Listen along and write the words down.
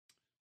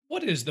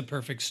What is the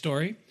perfect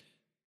story?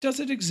 Does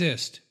it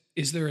exist?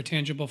 Is there a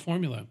tangible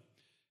formula?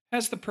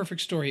 Has the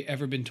perfect story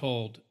ever been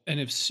told? And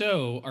if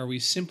so, are we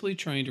simply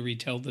trying to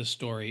retell this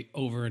story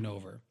over and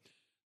over?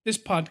 This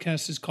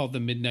podcast is called The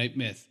Midnight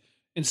Myth,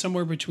 and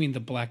somewhere between the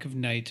black of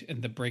night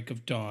and the break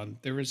of dawn,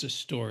 there is a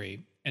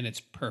story, and it's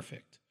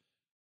perfect.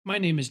 My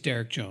name is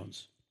Derek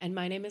Jones. And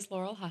my name is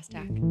Laurel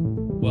Hostak.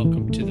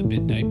 Welcome to The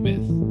Midnight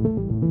Myth.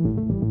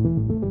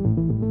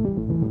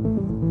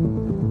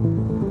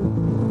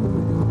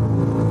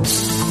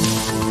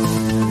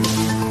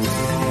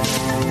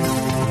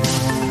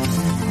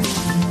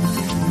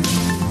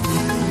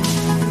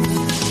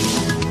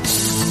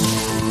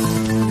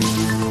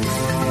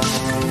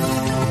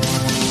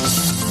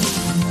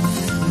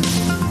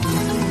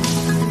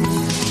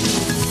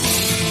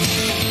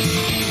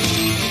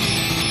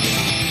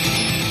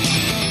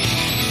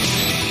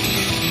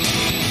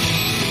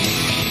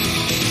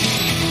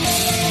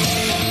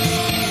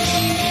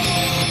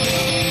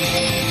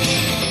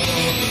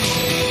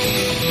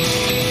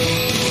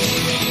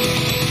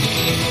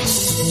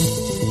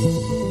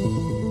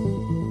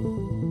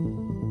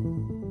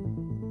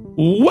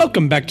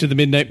 Welcome back to The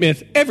Midnight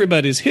Myth,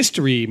 everybody's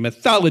history,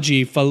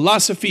 mythology,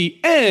 philosophy,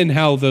 and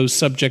how those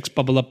subjects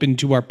bubble up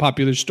into our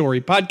popular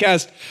story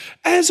podcast.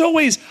 As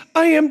always,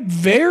 I am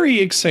very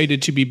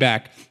excited to be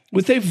back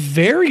with a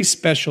very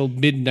special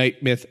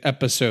Midnight Myth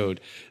episode.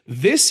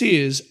 This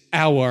is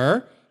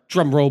our,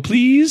 drumroll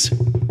please,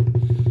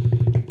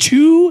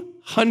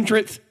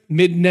 200th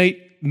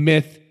Midnight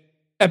Myth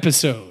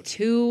episode.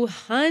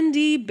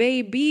 200,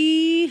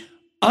 baby.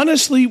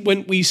 Honestly,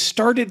 when we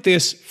started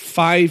this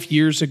 5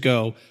 years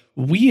ago,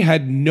 we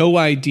had no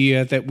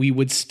idea that we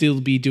would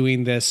still be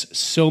doing this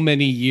so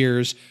many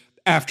years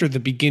after the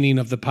beginning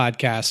of the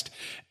podcast.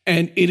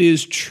 And it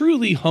is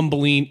truly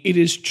humbling. It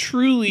is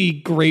truly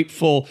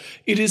grateful.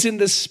 It is in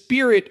the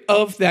spirit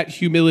of that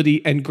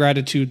humility and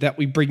gratitude that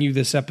we bring you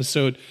this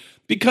episode.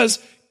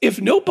 Because if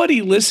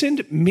nobody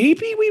listened,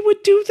 maybe we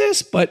would do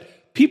this, but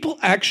people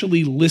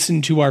actually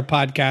listen to our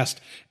podcast,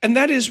 and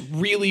that is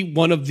really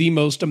one of the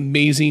most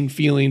amazing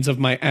feelings of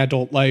my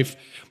adult life.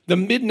 The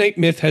Midnight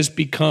Myth has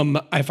become,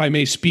 if I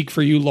may speak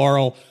for you,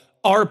 Laurel,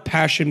 our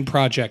passion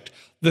project,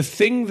 the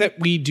thing that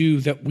we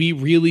do that we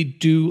really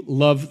do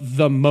love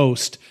the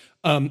most,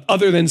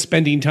 other than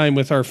spending time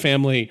with our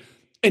family.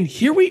 And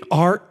here we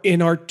are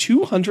in our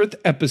 200th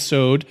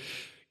episode.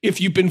 If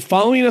you've been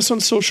following us on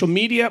social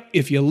media,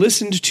 if you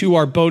listened to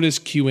our bonus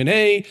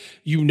Q&A,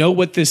 you know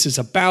what this is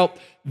about.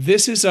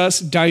 This is us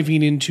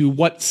diving into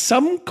what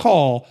some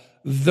call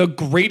the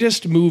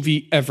greatest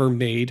movie ever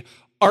made.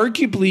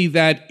 Arguably,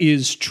 that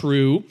is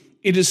true.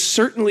 It is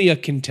certainly a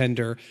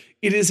contender.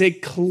 It is a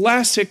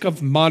classic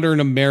of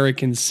modern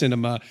American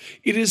cinema.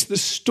 It is the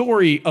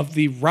story of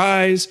the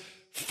rise,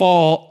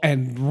 fall,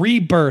 and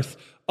rebirth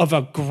of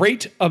a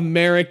great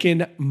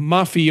American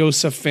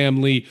mafiosa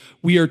family.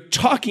 We are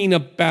talking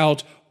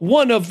about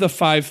one of the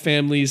five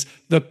families,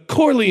 the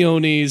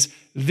Corleones.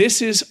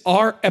 This is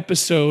our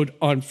episode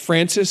on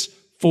Francis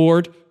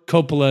Ford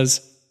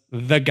Coppola's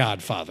The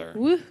Godfather.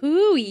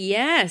 Woohoo!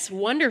 Yes,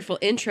 wonderful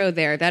intro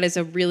there. That is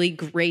a really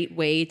great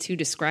way to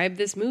describe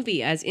this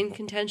movie as in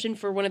contention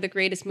for one of the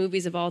greatest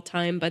movies of all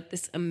time, but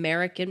this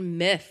American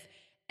myth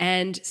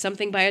and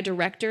something by a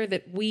director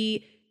that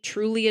we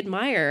truly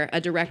admire,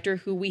 a director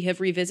who we have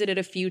revisited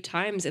a few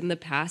times in the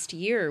past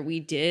year. We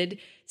did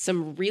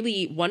some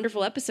really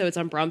wonderful episodes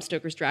on Bram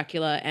Stoker's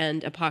Dracula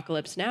and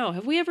Apocalypse Now.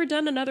 Have we ever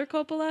done another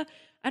Coppola?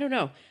 I don't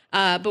know.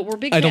 But we're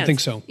big fans. I don't think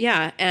so.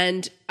 Yeah,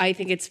 and I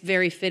think it's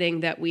very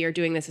fitting that we are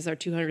doing this as our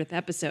 200th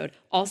episode.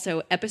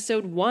 Also,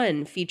 episode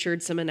 1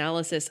 featured some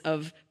analysis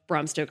of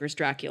Bram Stoker's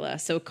Dracula.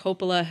 So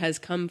Coppola has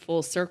come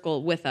full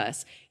circle with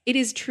us. It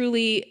is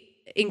truly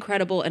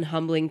incredible and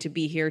humbling to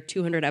be here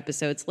 200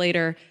 episodes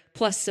later,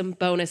 plus some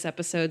bonus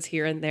episodes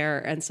here and there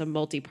and some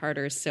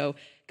multi-parters. So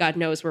God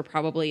knows we're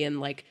probably in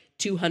like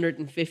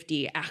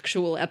 250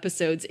 actual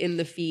episodes in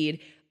the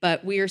feed.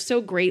 But we are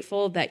so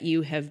grateful that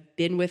you have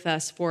been with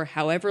us for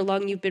however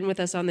long you've been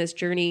with us on this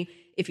journey.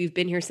 If you've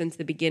been here since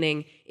the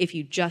beginning, if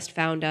you just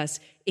found us,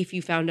 if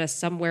you found us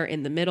somewhere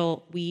in the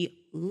middle, we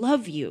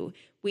love you.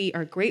 We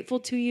are grateful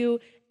to you,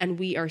 and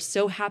we are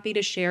so happy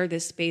to share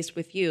this space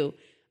with you.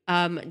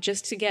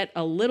 Just to get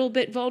a little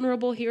bit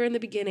vulnerable here in the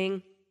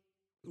beginning,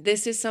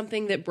 this is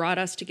something that brought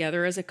us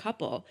together as a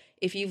couple.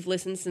 If you've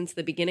listened since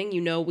the beginning,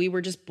 you know we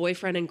were just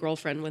boyfriend and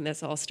girlfriend when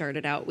this all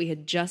started out. We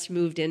had just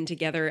moved in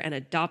together and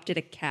adopted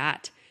a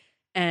cat.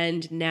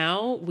 And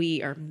now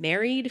we are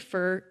married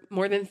for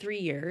more than 3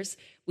 years.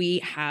 We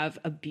have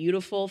a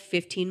beautiful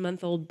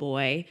 15-month-old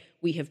boy.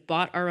 We have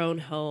bought our own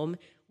home.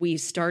 We've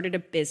started a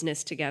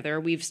business together.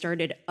 We've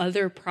started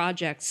other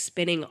projects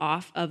spinning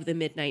off of the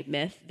Midnight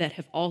Myth that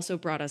have also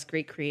brought us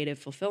great creative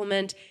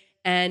fulfillment.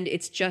 And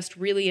it's just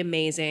really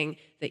amazing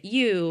that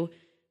you,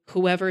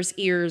 whoever's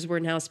ears we're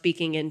now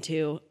speaking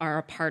into, are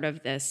a part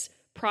of this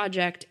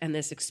project and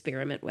this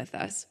experiment with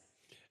us.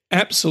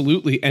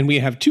 Absolutely. And we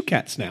have 2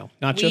 cats now,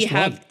 not just one. We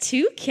have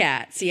 2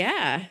 cats,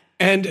 yeah.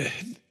 And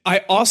I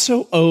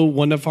also owe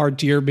one of our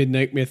dear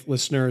Midnight Myth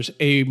listeners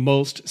a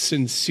most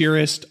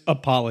sincerest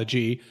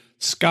apology.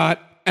 Scott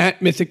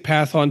at Mythic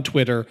Path on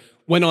Twitter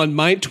went on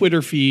my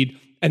Twitter feed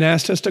and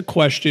asked us a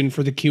question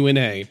for the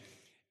Q&A.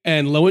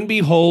 And lo and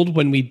behold,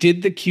 when we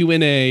did the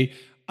Q&A,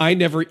 I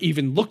never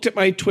even looked at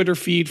my Twitter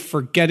feed,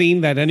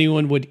 forgetting that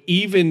anyone would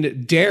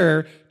even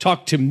dare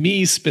talk to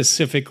me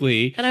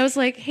specifically. And I was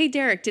like, hey,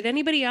 Derek, did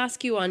anybody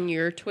ask you on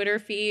your Twitter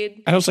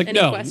feed? I was like,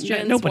 no,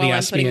 nobody while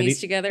asked I'm me putting these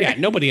together? Yeah,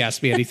 nobody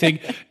asked me anything.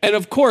 And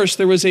of course,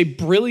 there was a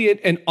brilliant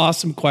and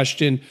awesome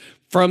question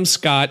from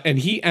Scott, and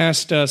he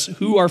asked us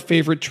who our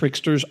favorite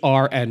tricksters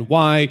are and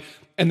why,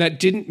 and that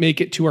didn't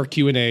make it to our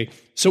Q&A.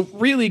 So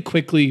really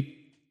quickly,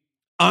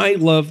 I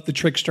love the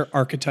trickster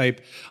archetype.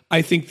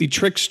 I think the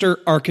trickster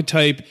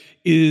archetype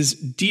is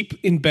deep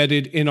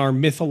embedded in our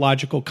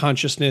mythological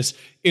consciousness,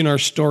 in our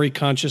story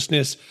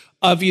consciousness.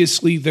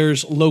 Obviously,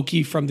 there's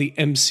Loki from the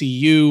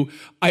MCU.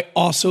 I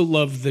also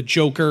love the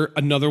Joker,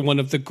 another one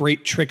of the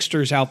great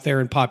tricksters out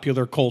there in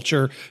popular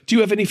culture. Do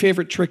you have any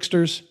favorite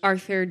tricksters?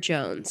 Arthur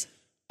Jones.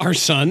 Our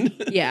son?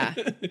 Yeah,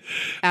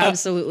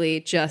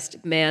 absolutely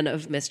just man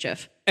of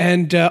mischief.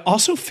 And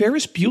also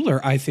Ferris Bueller,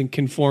 I think,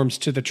 conforms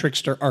to the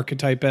trickster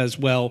archetype as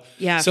well.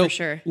 Yeah, so for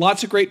sure.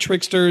 Lots of great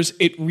tricksters.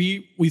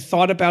 We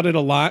thought about it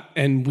a lot,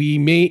 and we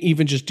may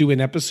even just do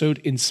an episode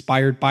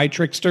inspired by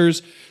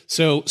tricksters.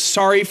 So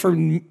sorry for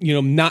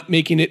not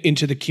making it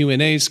into the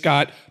Q&A,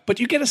 Scott, but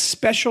you get a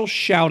special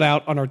shout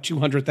out on our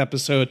 200th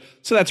episode.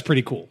 So that's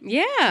pretty cool.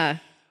 Yeah.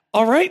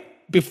 All right.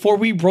 Before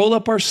we roll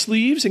up our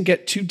sleeves and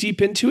get too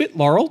deep into it,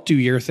 Laurel, do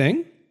your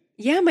thing.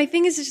 Yeah, my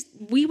thing is just,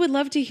 we would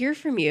love to hear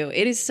from you.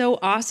 It is so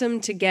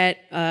awesome to get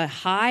a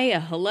hi, a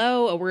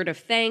hello, a word of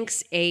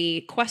thanks,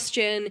 a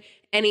question,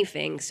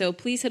 anything. So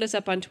please hit us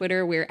up on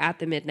Twitter. We're at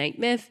The Midnight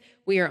Myth.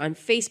 We are on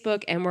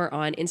Facebook, and we're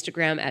on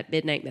Instagram at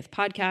Midnight Myth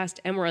Podcast,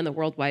 and we're on the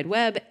World Wide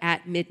Web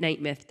at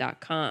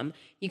midnightmyth.com.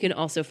 You can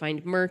also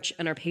find merch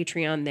and our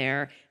Patreon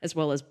there, as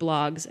well as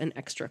blogs and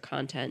extra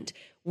content.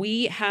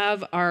 We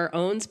have our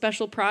own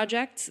special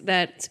projects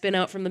that spin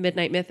out from the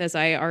Midnight Myth, as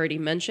I already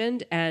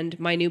mentioned, and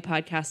my new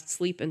podcast,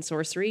 Sleep and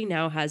Sorcery,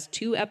 now has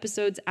 2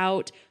 episodes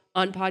out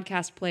on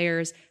podcast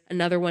players,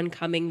 another one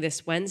coming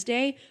this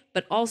Wednesday.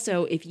 But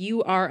also, if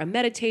you are a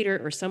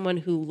meditator or someone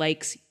who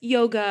likes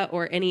yoga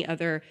or any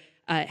other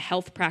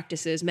health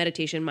practices,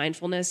 meditation,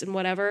 mindfulness, and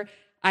whatever,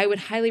 I would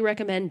highly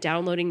recommend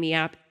downloading the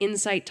app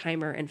Insight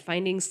Timer and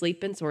finding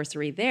Sleep and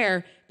Sorcery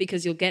there,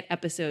 because you'll get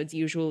episodes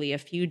usually a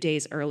few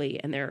days early,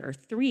 and there are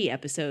 3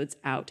 episodes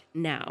out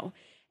now.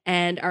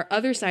 And our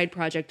other side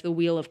project, The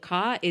Wheel of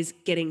Ka, is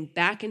getting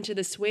back into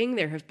the swing.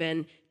 There have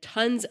been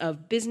tons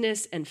of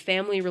business and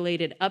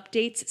family-related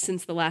updates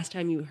since the last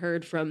time you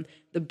heard from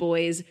the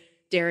boys,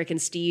 Derek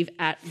and Steve,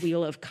 at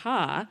Wheel of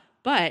Ka.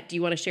 But do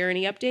you want to share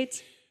any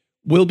updates?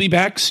 We'll be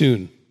back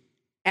soon.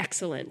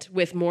 Excellent.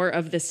 With more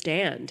of The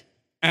Stand.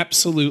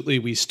 Absolutely.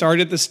 We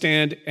started The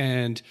Stand,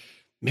 and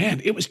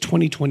man, it was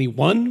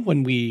 2021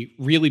 when we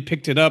really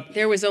picked it up.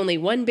 There was only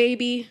one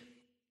baby.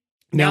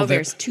 Now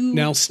there's 2.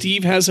 Now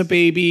Steve has a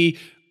baby.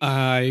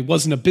 I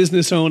wasn't a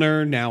business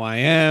owner. Now I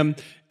am.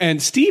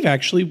 And Steve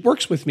actually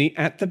works with me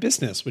at the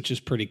business, which is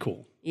pretty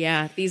cool.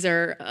 Yeah, these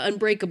are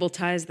unbreakable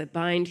ties that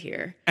bind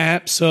here.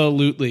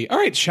 Absolutely. All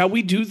right, shall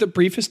we do the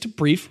briefest of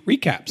brief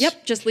recaps?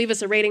 Yep, just leave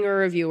us a rating or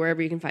a review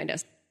wherever you can find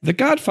us. The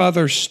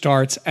Godfather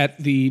starts at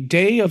the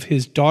day of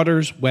his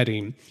daughter's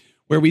wedding,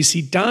 where we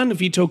see Don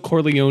Vito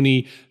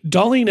Corleone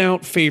doling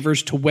out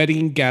favors to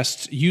wedding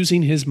guests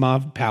using his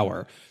mob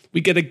power.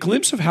 We get a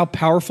glimpse of how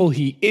powerful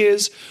he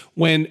is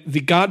when the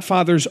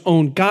Godfather's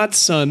own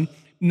godson,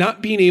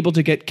 not being able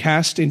to get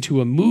cast into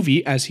a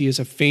movie as he is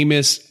a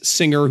famous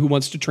singer who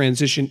wants to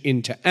transition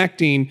into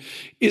acting,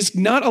 is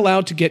not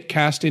allowed to get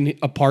cast in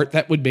a part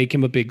that would make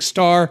him a big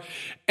star.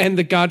 And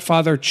the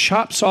Godfather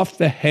chops off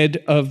the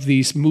head of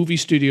the movie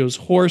studio's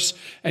horse,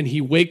 and he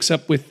wakes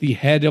up with the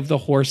head of the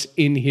horse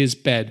in his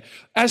bed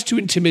as to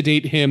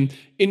intimidate him,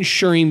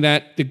 ensuring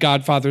that the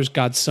Godfather's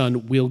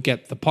godson will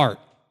get the part.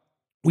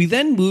 We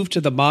then move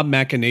to the mob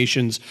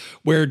machinations,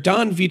 where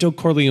Don Vito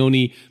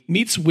Corleone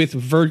meets with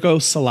Virgo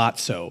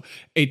Salazzo,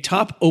 a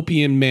top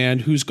opium man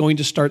who's going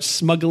to start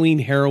smuggling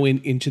heroin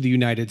into the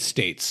United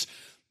States.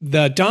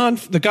 The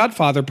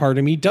Godfather,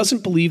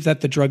 doesn't believe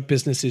that the drug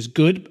business is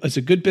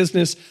a good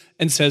business,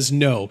 and says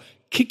no,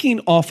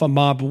 kicking off a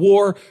mob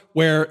war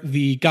where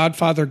the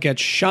Godfather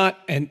gets shot,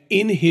 and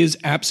in his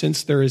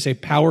absence, there is a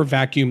power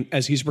vacuum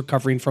as he's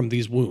recovering from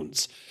these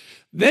wounds.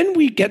 Then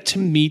we get to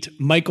meet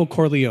Michael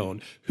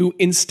Corleone, who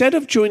instead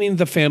of joining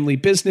the family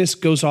business,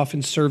 goes off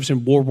and serves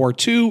in World War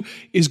II,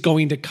 is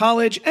going to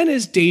college, and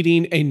is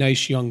dating a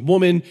nice young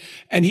woman.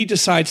 And he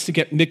decides to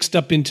get mixed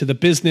up into the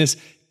business,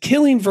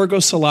 killing Virgo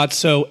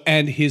Salazzo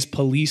and his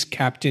police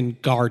captain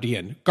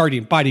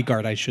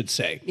bodyguard, I should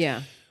say.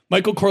 Yeah.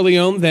 Michael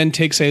Corleone then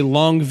takes a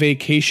long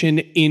vacation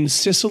in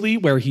Sicily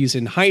where he's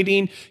in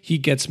hiding. He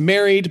gets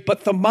married,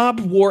 but the mob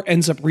war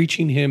ends up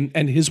reaching him,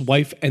 and his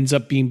wife ends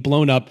up being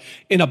blown up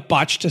in a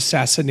botched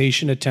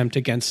assassination attempt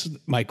against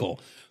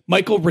Michael.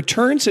 Michael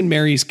returns and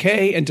marries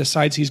Kay and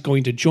decides he's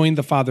going to join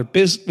the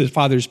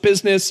father's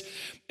business.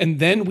 And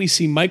then we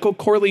see Michael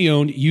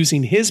Corleone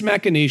using his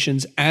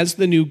machinations as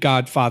the new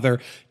Godfather,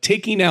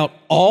 taking out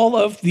all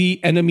of the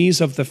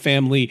enemies of the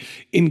family,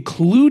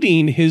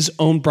 including his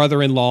own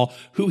brother-in-law,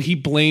 who he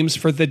blames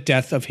for the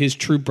death of his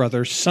true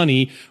brother,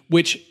 Sonny,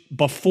 which,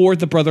 before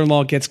the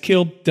brother-in-law gets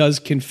killed, does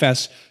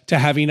confess to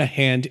having a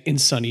hand in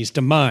Sonny's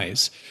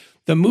demise.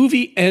 The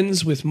movie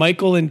ends with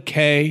Michael and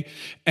Kay,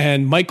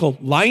 and Michael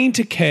lying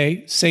to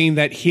Kay, saying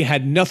that he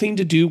had nothing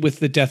to do with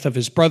the death of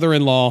his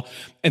brother-in-law,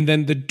 and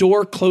then the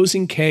door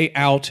closing Kay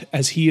out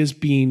as he is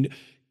being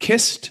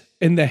kissed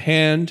in the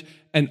hand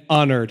and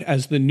honored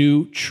as the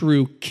new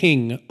true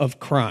king of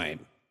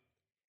crime.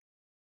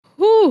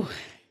 Whew.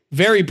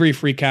 Very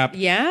brief recap.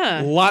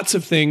 Yeah. Lots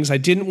of things. I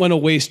didn't want to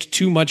waste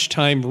too much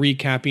time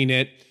recapping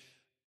it.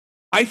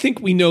 I think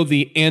we know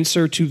the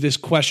answer to this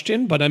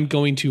question, but I'm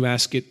going to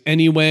ask it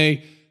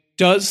anyway.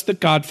 Does The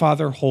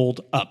Godfather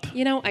hold up?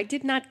 You know, I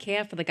did not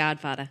care for The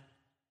Godfather.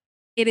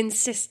 It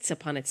insists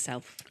upon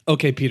itself.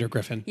 Okay, Peter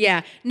Griffin.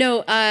 Yeah.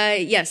 No,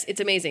 yes,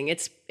 it's amazing.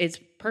 It's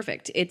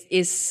perfect. It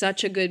is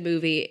such a good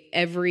movie.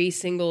 Every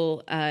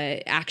single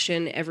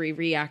action, every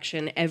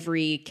reaction,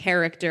 every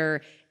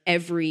character,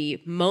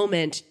 every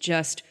moment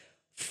just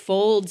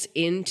folds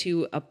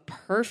into a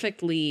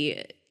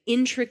perfectly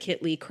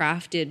intricately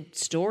crafted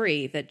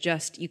story that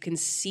just, you can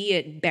see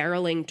it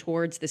barreling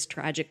towards this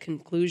tragic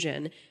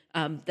conclusion.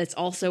 That's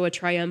also a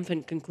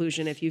triumphant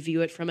conclusion if you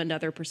view it from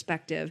another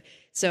perspective.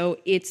 So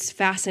it's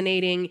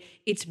fascinating.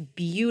 It's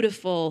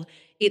beautiful.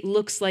 It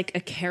looks like a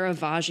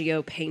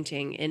Caravaggio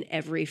painting in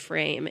every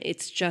frame.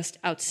 It's just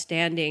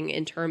outstanding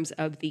in terms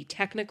of the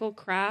technical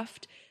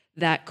craft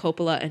that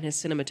Coppola and his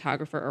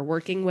cinematographer are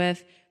working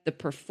with. The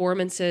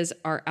performances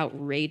are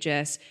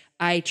outrageous.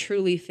 I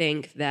truly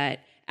think that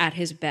at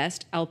his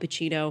best, Al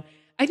Pacino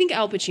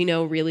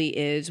really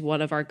is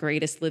one of our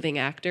greatest living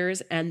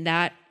actors. And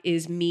that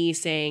is me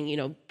saying, you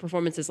know,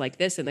 performances like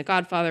this in The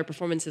Godfather,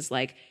 performances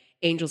like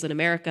Angels in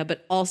America,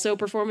 but also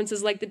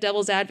performances like The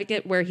Devil's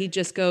Advocate, where he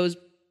just goes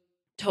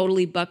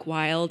totally buck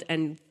wild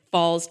and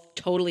falls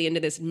totally into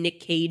this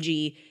Nick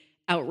Cagey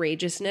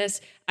outrageousness.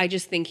 I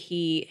just think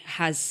he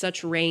has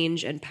such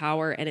range and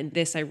power. And in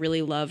this, I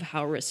really love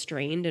how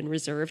restrained and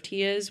reserved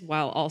he is,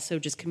 while also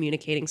just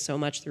communicating so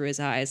much through his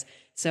eyes.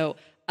 So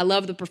I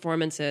love the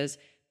performances,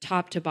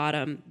 top to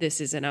bottom.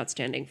 This is an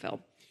outstanding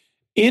film.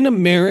 In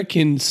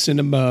American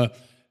cinema,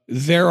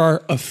 there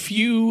are a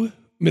few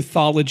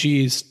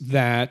mythologies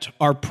that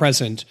are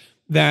present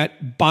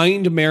that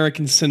bind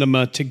American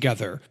cinema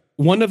together.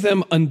 One of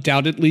them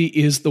undoubtedly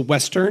is the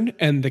Western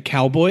and the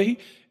cowboy,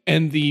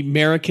 and the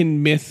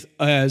American myth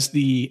as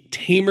the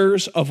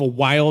tamers of a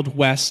Wild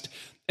West,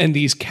 and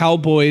these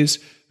cowboys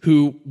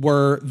who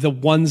were the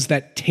ones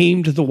that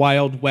tamed the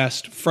Wild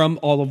West from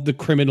all of the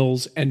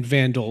criminals and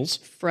vandals.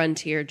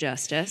 Frontier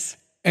justice.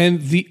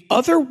 And the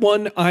other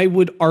one I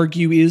would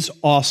argue is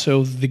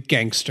also the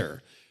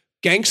gangster.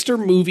 Gangster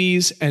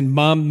movies and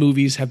mob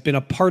movies have been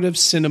a part of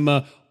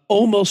cinema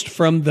almost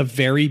from the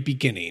very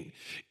beginning.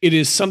 It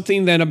is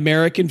something that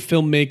American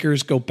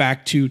filmmakers go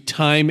back to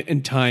time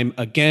and time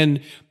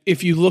again.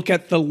 If you look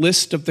at the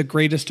list of the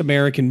greatest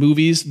American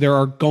movies, there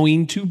are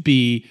going to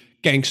be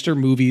gangster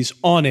movies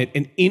on it,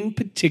 and in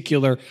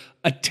particular,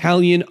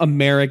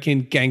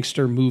 Italian-American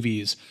gangster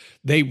movies.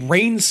 They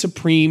reign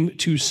supreme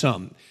to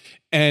some.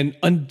 And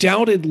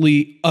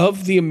undoubtedly,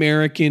 of the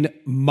American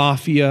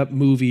mafia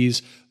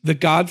movies, The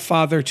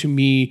Godfather, to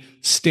me,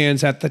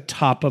 stands at the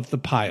top of the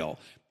pile.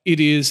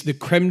 It is the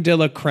creme de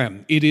la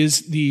creme. It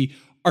is the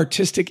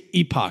artistic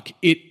epoch.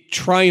 It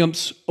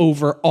triumphs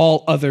over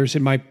all others,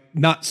 in my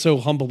not so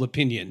humble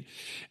opinion.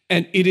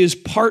 And it is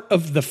part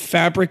of the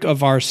fabric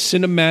of our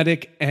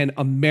cinematic and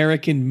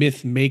American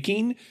myth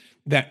making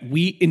that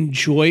we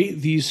enjoy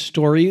these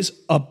stories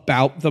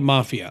about the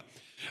mafia.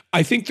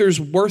 I think there's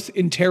worth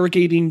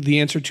interrogating the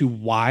answer to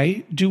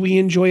why do we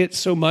enjoy it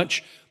so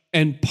much.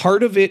 And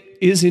part of it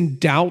is in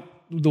doubt,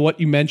 what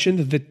you mentioned,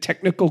 the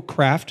technical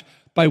craft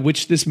by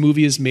which this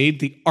movie is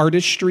made, the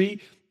artistry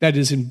that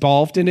is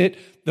involved in it,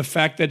 the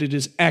fact that it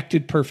is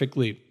acted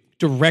perfectly,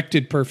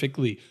 directed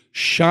perfectly,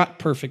 shot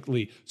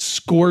perfectly,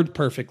 scored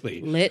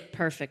perfectly, lit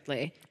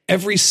perfectly.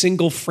 Every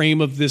single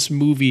frame of this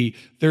movie,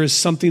 there is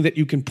something that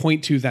you can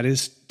point to that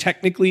is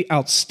technically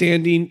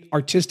outstanding,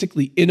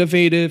 artistically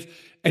innovative,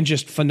 and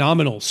just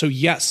phenomenal. So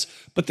yes,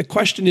 but the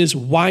question is,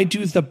 why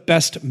do the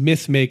best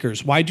myth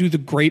makers, why do the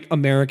great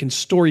American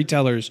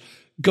storytellers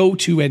go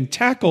to and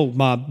tackle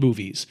mob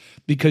movies?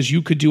 Because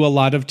you could do a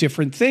lot of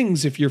different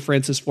things if you're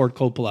Francis Ford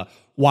Coppola.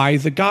 Why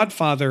The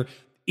Godfather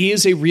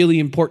is a really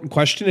important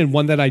question, and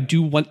one that I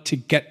do want to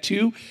get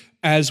to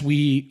as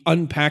we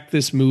unpack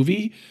this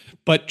movie.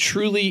 But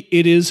truly,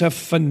 it is a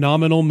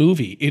phenomenal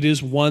movie. It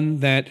is one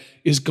that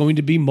is going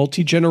to be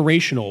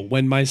multi-generational.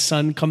 When my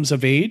son comes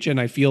of age and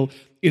I feel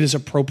it is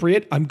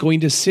appropriate, I'm going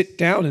to sit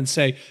down and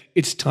say,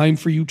 it's time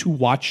for you to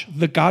watch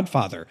The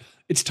Godfather.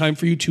 It's time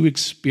for you to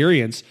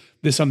experience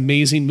this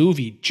amazing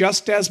movie,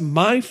 just as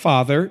my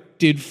father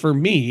did for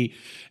me.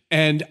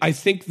 And I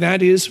think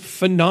that is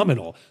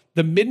phenomenal.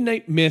 The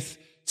Midnight Myth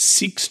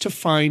seeks to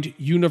find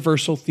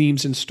universal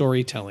themes in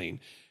storytelling.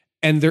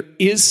 And there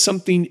is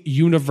something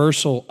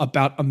universal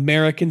about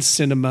American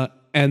cinema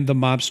and the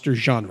mobster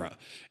genre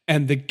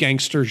and the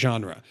gangster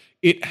genre.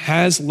 It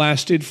has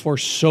lasted for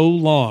so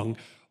long.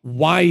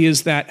 Why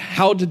is that?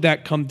 How did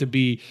that come to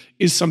be?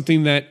 Is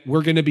something that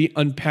we're going to be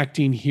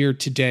unpacking here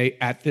today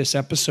at this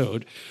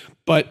episode.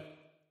 But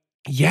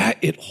yeah,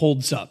 it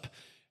holds up.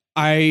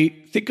 I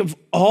think of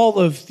all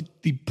of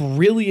the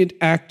brilliant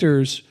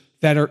actors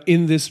that are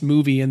in this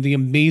movie and the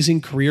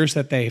amazing careers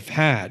that they've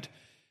had.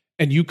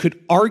 And you could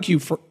argue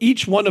for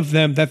each one of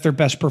them that their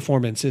best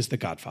performance is The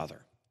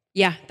Godfather.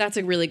 Yeah, that's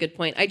a really good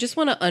point. I just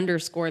want to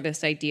underscore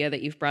this idea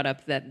that you've brought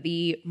up, that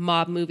the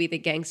mob movie, the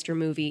gangster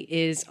movie,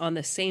 is on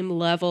the same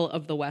level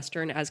of the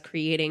Western as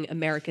creating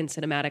American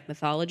cinematic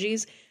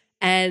mythologies.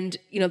 And,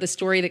 the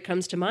story that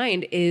comes to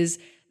mind is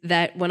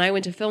that when I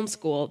went to film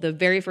school, the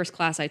very first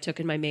class I took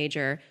in my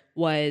major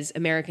was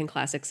American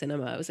Classic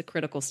Cinema. It was a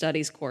critical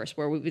studies course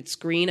where we would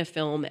screen a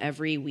film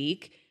every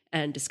week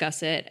and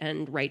discuss it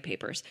and write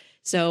papers.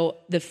 So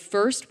the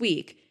first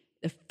week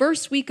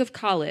of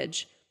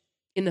college,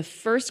 in the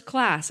first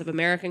class of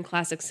American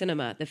Classic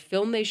Cinema, the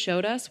film they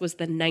showed us was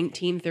the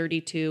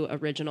 1932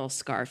 original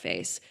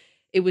Scarface.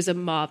 It was a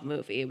mob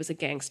movie. It was a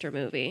gangster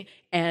movie,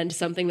 and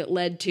something that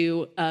led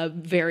to a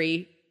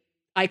very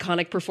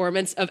iconic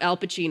performance of Al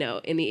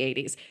Pacino in the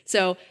 80s.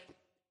 So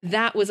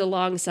that was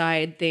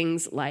alongside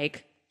things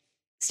like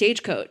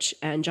Stagecoach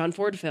and John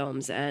Ford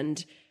films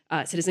and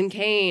Citizen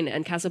Kane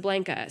and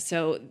Casablanca.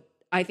 So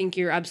I think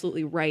you're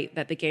absolutely right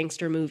that the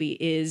gangster movie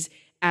is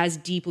as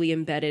deeply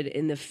embedded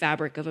in the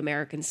fabric of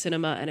American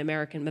cinema and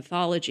American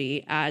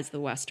mythology as the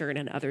Western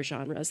and other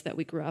genres that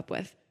we grew up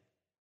with.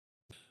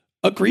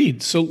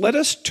 Agreed. So let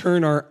us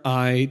turn our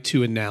eye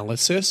to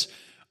analysis.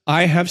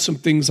 I have some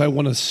things I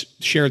want to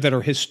share that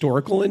are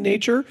historical in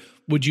nature.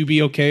 Would you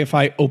be okay if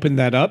I open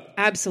that up?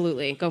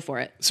 Absolutely. Go for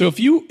it. So a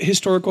few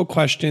historical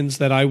questions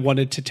that I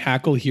wanted to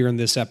tackle here in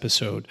this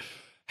episode.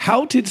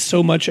 How did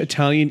so much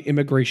Italian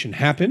immigration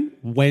happen?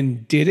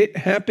 When did it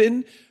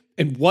happen?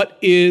 And what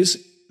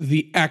is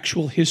the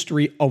actual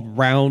history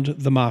around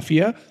the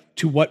Mafia?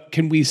 To what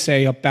can we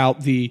say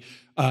about the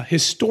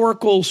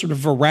historical sort of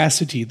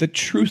veracity, the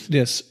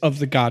truthness of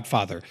The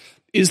Godfather?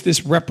 Is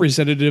this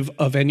representative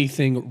of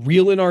anything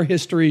real in our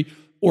history,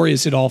 or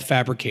is it all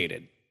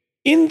fabricated?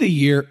 In the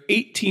year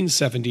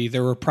 1870,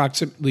 there were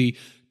approximately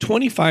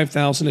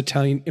 25,000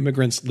 Italian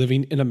immigrants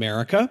living in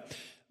America.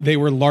 They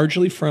were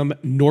largely from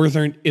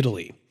northern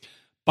Italy.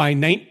 By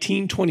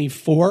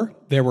 1924,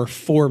 there were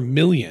 4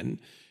 million,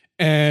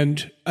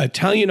 and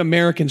Italian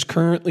Americans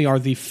currently are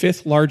the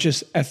 5th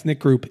largest ethnic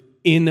group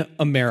in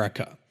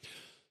America.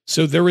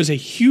 So there was a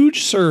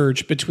huge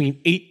surge between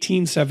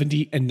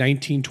 1870 and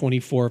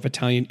 1924 of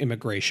Italian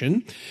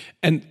immigration,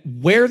 and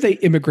where they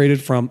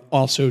immigrated from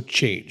also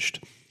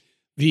changed.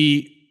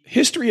 The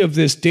history of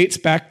this dates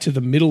back to the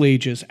Middle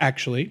Ages,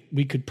 actually.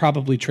 We could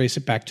probably trace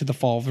it back to the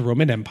fall of the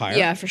Roman Empire.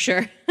 Yeah, for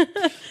sure.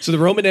 So the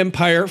Roman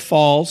Empire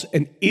falls,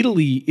 and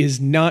Italy is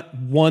not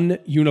one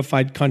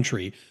unified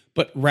country,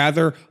 but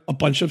rather a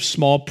bunch of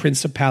small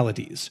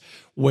principalities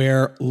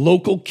where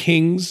local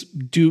kings,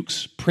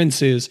 dukes,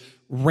 princes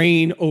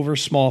reign over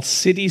small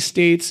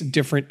city-states,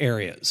 different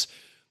areas.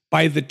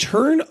 By the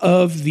turn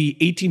of the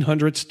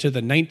 1800s to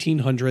the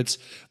 1900s,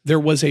 there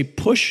was a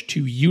push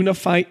to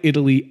unify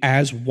Italy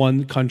as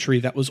one country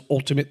that was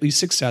ultimately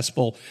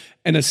successful,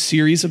 and a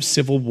series of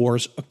civil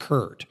wars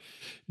occurred.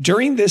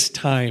 During this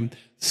time,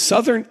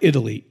 southern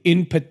Italy,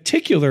 in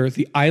particular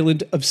the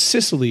island of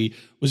Sicily,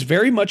 was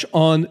very much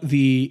on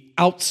the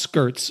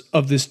outskirts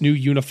of this new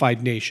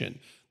unified nation.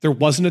 There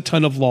wasn't a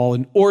ton of law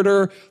and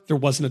order. There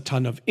wasn't a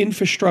ton of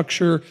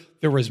infrastructure.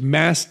 There was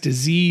mass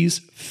disease,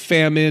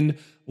 famine,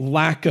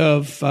 lack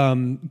of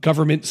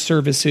government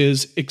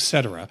services,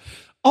 etc.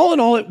 All in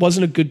all, it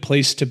wasn't a good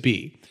place to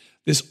be.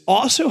 This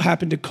also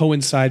happened to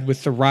coincide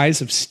with the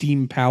rise of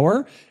steam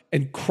power,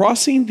 and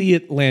crossing the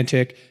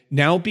Atlantic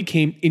now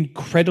became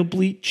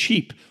incredibly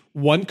cheap.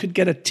 One could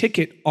get a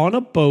ticket on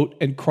a boat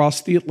and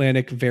cross the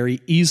Atlantic very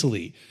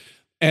easily.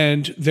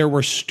 And there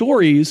were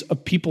stories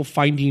of people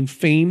finding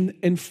fame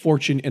and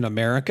fortune in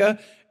America,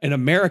 and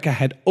America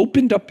had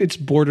opened up its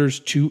borders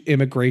to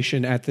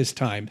immigration at this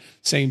time,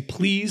 saying,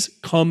 please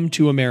come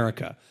to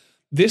America.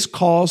 This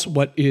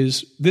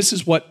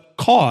is what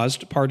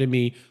caused,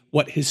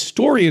 what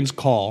historians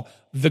call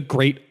the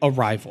Great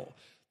Arrival.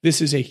 This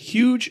is a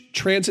huge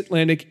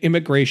transatlantic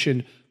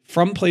immigration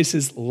from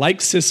places like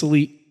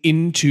Sicily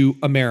into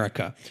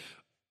America.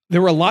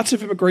 There were lots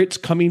of immigrants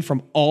coming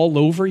from all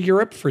over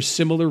Europe for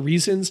similar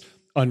reasons.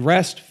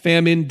 Unrest,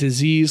 famine,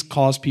 disease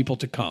caused people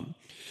to come.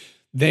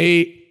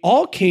 They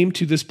all came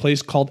to this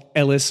place called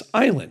Ellis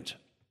Island.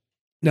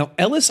 Now,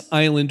 Ellis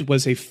Island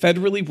was a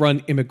federally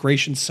run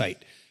immigration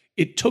site.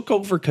 It took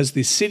over because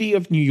the city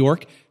of New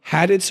York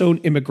had its own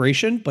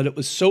immigration, but it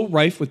was so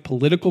rife with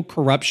political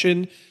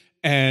corruption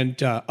and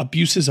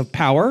abuses of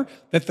power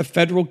that the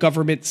federal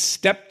government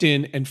stepped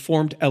in and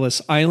formed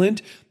Ellis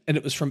Island. and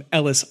it was from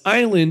Ellis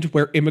Island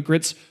where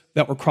immigrants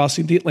that were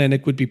crossing the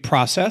Atlantic would be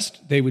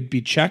processed. They would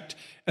be checked.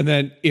 And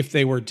then if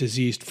they were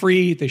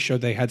disease-free, they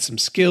showed they had some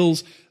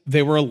skills,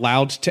 they were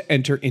allowed to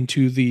enter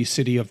into the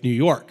city of New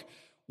York.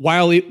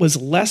 While it was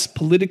less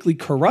politically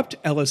corrupt,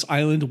 Ellis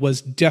Island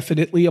was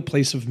definitely a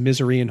place of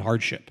misery and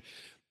hardship.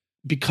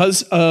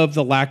 Because of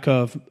the lack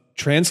of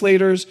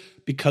translators,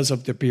 because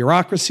of the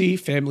bureaucracy,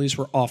 families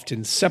were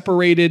often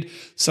separated.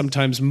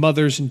 Sometimes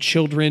mothers and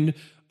children,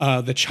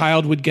 the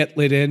child would get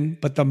let in,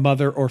 but the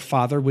mother or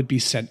father would be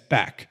sent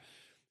back.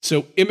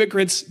 So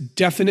immigrants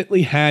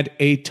definitely had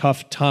a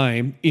tough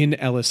time in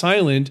Ellis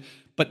Island,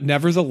 but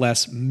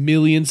nevertheless,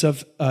 millions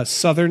of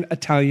Southern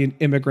Italian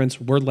immigrants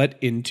were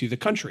let into the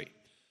country.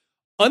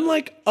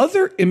 Unlike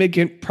other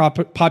immigrant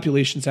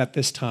populations at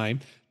this time,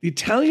 the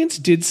Italians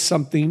did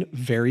something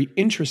very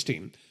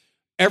interesting.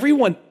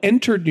 Everyone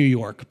entered New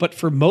York, but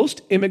for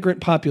most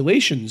immigrant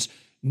populations,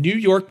 New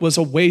York was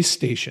a way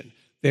station.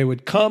 They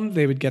would come,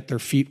 they would get their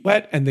feet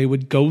wet, and they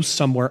would go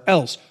somewhere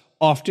else,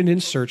 often in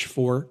search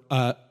for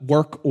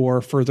work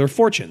or for their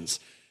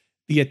fortunes.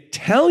 The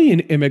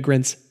Italian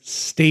immigrants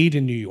stayed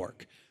in New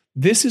York.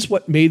 This is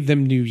what made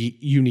them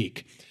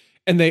unique.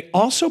 And they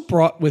also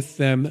brought with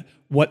them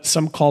what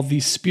some call the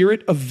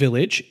spirit of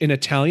village in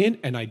Italian,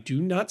 and I do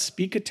not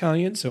speak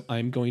Italian, so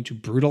I'm going to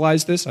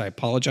brutalize this. I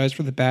apologize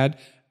for the bad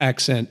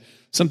accent.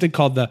 Something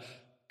called the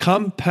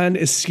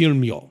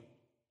campanesimo,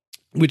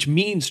 which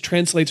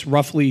translates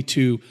roughly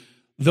to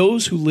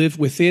those who live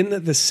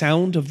within the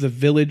sound of the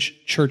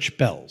village church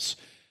bells.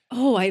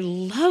 Oh, I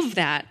love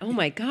that. Oh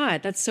my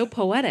God, that's so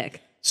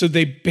poetic. So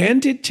they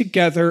banded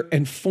together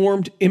and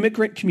formed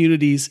immigrant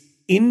communities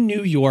in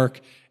New York,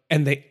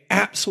 and they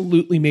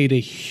absolutely made a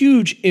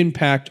huge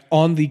impact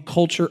on the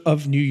culture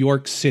of New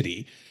York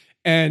City.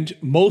 And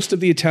most of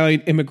the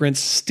Italian immigrants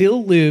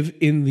still live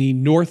in the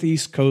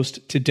Northeast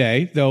Coast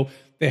today, though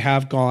they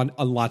have gone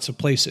on lots of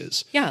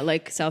places. Yeah,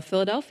 like South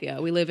Philadelphia.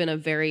 We live in a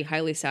very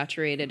highly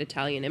saturated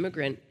Italian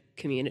immigrant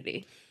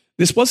community.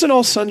 This wasn't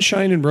all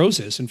sunshine and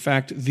roses. In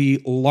fact,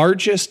 the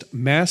largest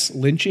mass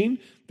lynching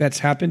that's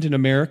happened in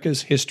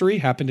America's history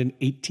happened in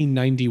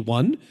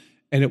 1891,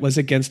 and it was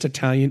against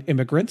Italian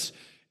immigrants.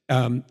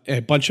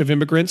 A bunch of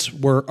immigrants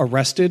were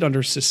arrested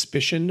under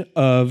suspicion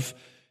of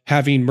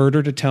having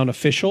murdered a town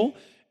official.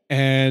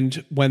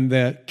 And when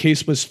the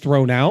case was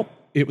thrown out,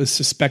 it was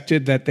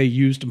suspected that they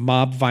used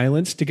mob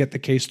violence to get the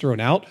case thrown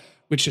out,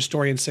 which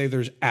historians say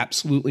there's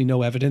absolutely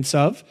no evidence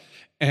of.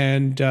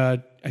 And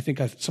I think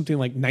something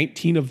like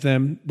 19 of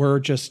them were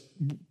just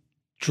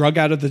drug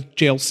out of the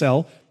jail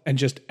cell and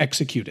just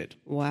executed.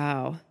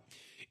 Wow.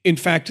 In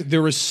fact,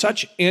 there was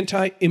such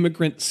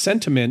anti-immigrant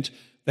sentiment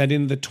that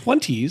in the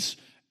 20s,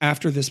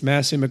 after this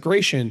mass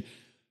immigration,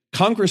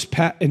 Congress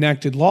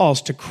enacted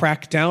laws to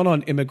crack down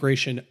on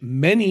immigration,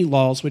 many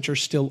laws which are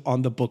still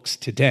on the books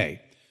today.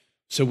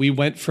 So we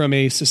went from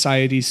a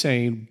society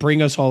saying,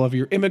 bring us all of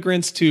your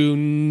immigrants, to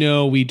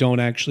no, we don't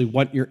actually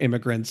want your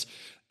immigrants,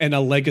 and a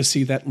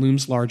legacy that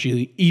looms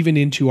largely even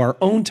into our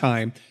own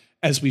time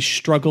as we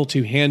struggle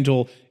to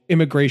handle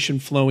immigration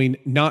flowing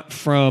not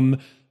from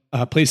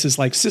places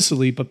like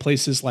Sicily, but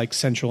places like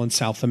Central and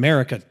South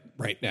America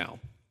right now.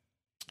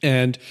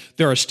 And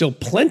there are still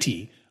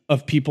plenty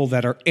of people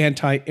that are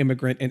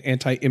anti-immigrant, and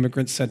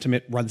anti-immigrant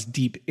sentiment runs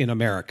deep in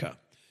America.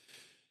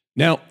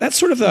 Now, that's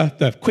sort of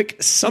the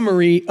quick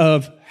summary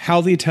of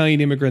how the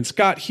Italian immigrants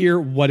got here,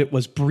 what it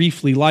was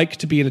briefly like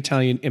to be an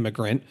Italian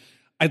immigrant.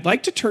 I'd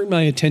like to turn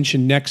my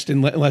attention next,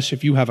 unless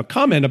if you have a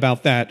comment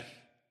about that.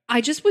 I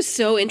just was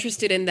so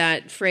interested in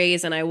that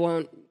phrase, and I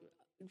won't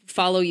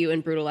follow you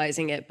in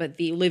brutalizing it, but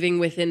the living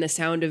within the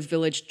sound of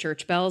village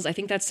church bells. I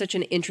think that's such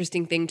an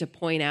interesting thing to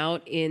point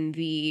out in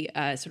the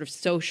sort of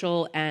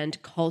social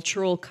and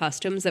cultural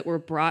customs that were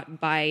brought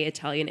by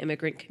Italian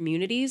immigrant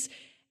communities.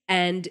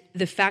 And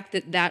the fact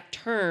that that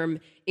term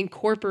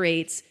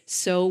incorporates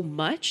so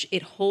much,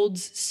 it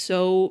holds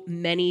so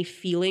many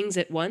feelings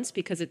at once,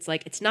 because it's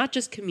like, it's not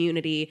just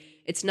community,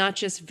 it's not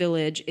just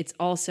village, it's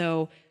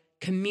also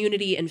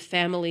community and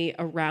family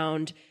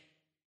around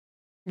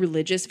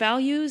religious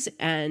values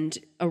and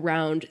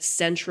around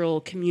central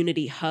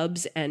community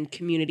hubs and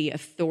community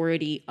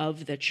authority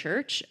of the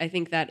church. I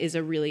think that is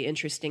a really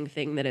interesting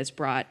thing that is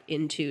brought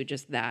into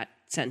just that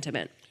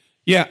sentiment.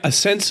 Yeah, a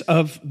sense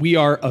of we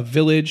are a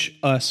village,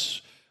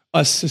 us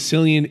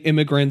Sicilian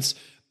immigrants,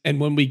 and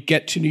when we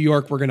get to New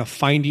York, we're going to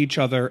find each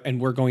other and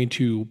we're going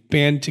to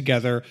band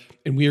together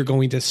and we are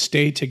going to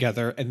stay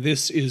together. And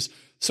this is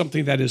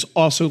something that is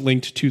also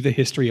linked to the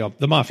history of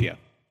the Mafia.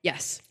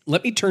 Yes.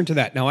 Let me turn to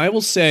that. Now, I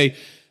will say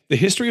the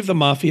history of the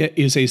Mafia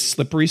is a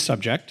slippery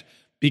subject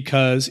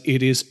because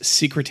it is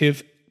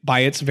secretive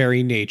by its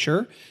very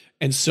nature.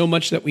 And so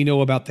much that we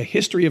know about the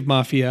history of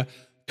Mafia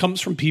comes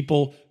from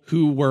people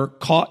who were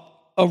caught,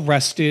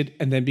 arrested,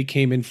 and then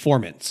became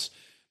informants.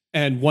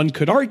 And one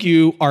could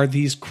argue, are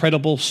these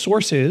credible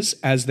sources,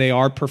 as they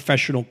are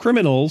professional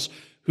criminals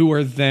who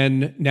are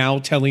then now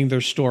telling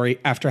their story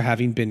after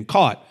having been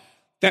caught?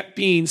 That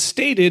being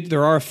stated,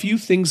 there are a few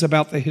things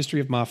about the history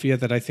of Mafia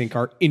that I think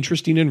are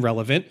interesting and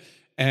relevant.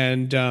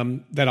 and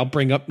that I'll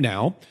bring up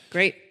now.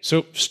 Great.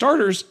 So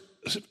starters,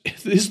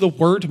 this is the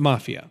word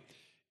mafia.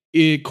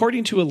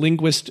 According to a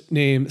linguist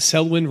named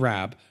Selwyn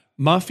Rabb,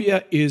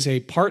 mafia is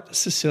a part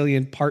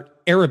Sicilian, part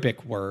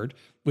Arabic word,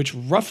 which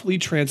roughly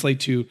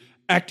translates to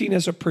acting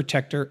as a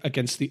protector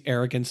against the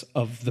arrogance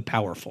of the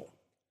powerful.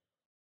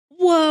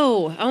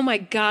 Whoa. Oh my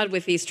God,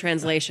 with these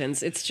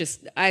translations. It's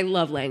just, I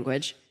love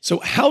language. So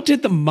how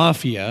did the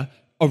mafia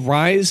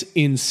arise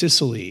in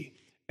Sicily?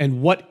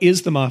 And what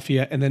is the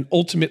mafia? And then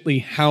ultimately,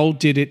 how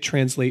did it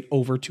translate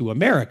over to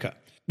America?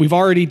 We've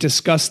already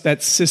discussed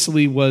that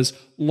Sicily was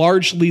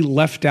largely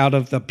left out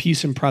of the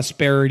peace and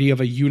prosperity of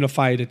a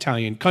unified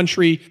Italian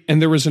country,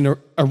 and there was an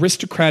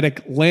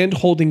aristocratic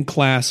landholding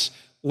class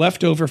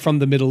left over from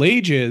the Middle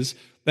Ages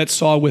that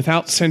saw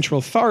without central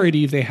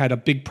authority, they had a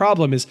big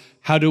problem is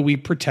how do we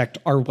protect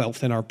our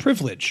wealth and our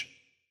privilege?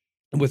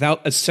 And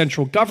without a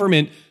central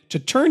government to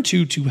turn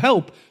to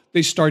help,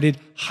 they started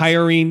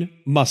hiring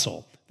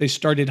muscle. They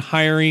started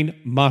hiring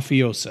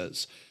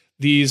mafiosas.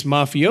 These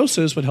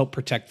mafiosas would help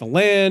protect the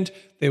land.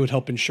 They would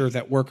help ensure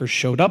that workers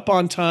showed up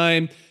on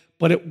time.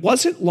 But it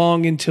wasn't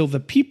long until the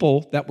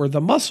people that were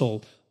the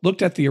muscle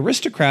looked at the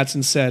aristocrats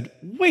and said,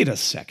 wait a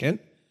second,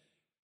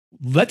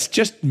 let's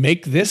just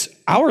make this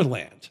our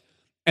land.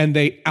 And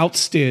they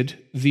outstid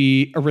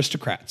the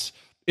aristocrats.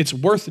 It's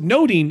worth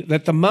noting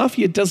that the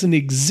mafia doesn't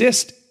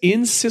exist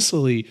in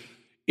Sicily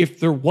if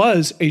there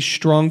was a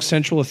strong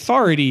central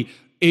authority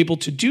able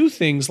to do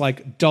things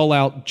like dole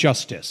out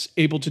justice,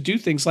 able to do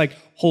things like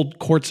hold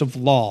courts of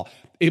law,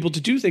 able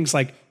to do things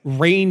like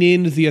rein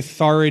in the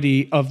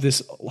authority of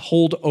this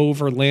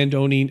holdover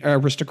landowning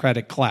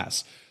aristocratic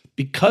class.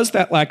 Because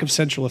that lack of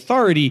central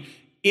authority,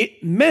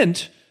 it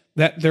meant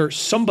that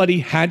somebody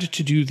had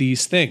to do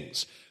these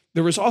things.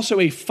 There was also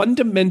a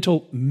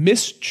fundamental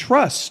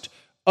mistrust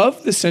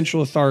of the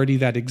central authority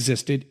that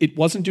existed. It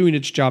wasn't doing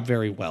its job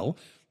very well.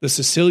 The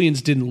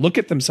Sicilians didn't look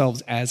at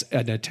themselves as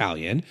an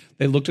Italian.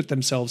 They looked at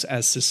themselves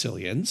as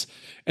Sicilians.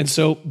 And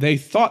so they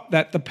thought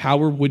that the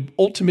power would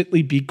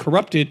ultimately be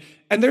corrupted.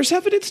 And there's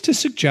evidence to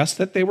suggest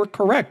that they were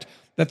correct,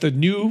 that the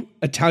new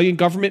Italian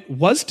government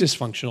was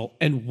dysfunctional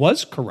and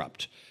was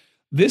corrupt.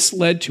 This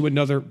led to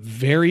another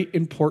very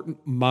important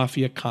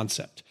mafia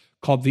concept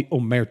called the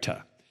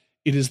omerta.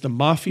 It is the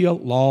mafia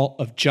law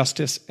of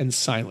justice and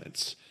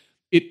silence.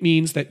 It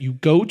means that you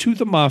go to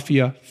the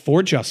mafia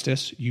for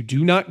justice. You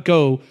do not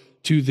go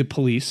to the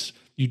police.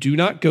 You do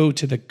not go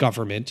to the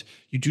government.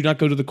 You do not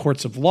go to the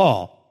courts of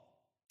law.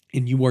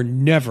 And you are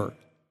never,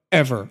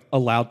 ever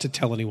allowed to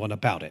tell anyone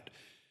about it.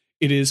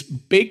 It is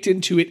baked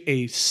into it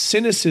a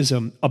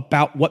cynicism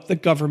about what the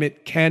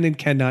government can and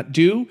cannot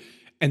do,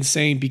 and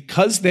saying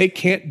because they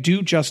can't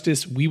do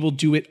justice, we will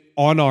do it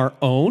on our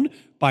own,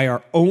 by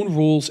our own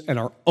rules and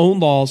our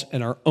own laws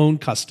and our own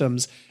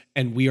customs,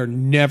 and we are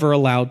never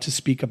allowed to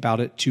speak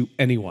about it to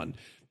anyone.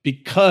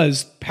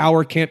 Because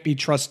power can't be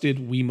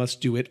trusted, we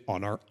must do it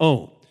on our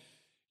own.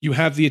 You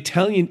have the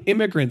Italian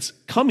immigrants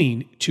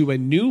coming to a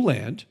new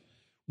land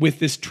with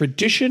this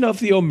tradition of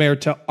the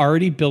omerta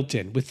already built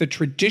in, with the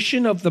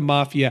tradition of the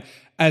mafia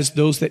as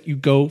those that you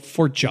go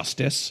for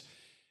justice.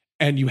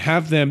 And you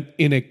have them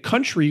in a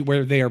country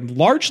where they are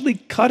largely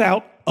cut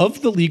out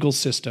of the legal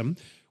system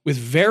with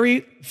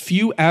very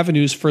few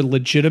avenues for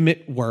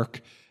legitimate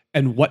work.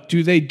 And what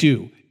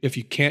do? If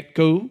you can't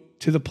go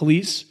to the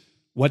police,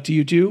 what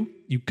do?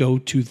 You go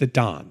to the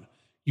Don.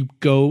 You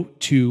go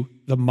to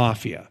the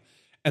mafia.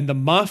 And the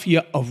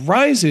mafia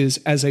arises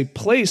as a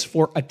place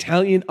for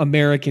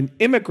Italian-American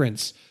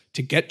immigrants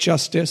to get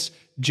justice,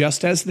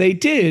 just as they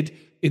did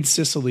in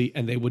Sicily,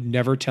 and they would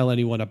never tell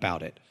anyone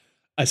about it.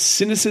 A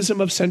cynicism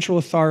of central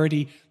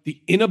authority, the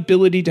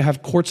inability to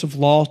have courts of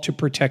law to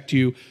protect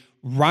you,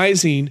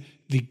 rising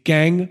the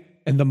gang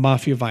and the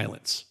mafia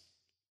violence.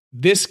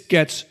 This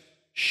gets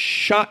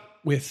shot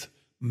with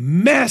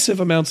massive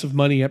amounts of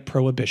money at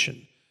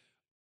Prohibition.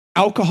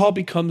 Alcohol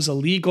becomes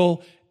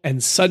illegal,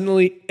 and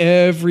suddenly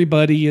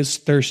everybody is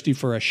thirsty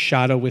for a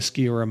shot of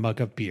whiskey or a mug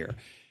of beer.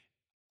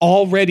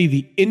 Already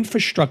the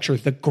infrastructure,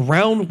 the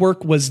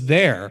groundwork was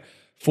there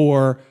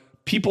for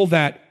people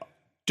that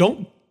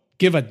don't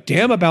give a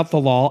damn about the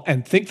law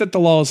and think that the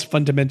law is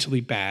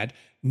fundamentally bad,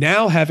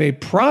 now have a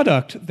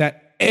product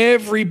that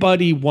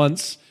everybody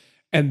wants,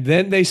 and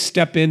then they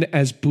step in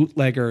as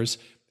bootleggers.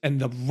 And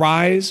the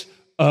rise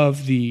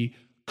of the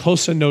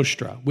Cosa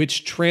Nostra,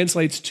 which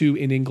translates to,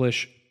 in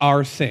English,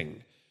 our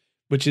thing,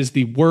 which is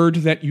the word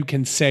that you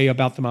can say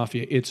about the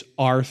mafia. It's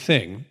our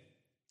thing.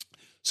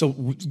 So,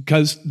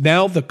 because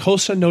now the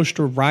Cosa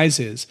Nostra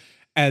rises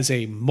as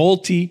a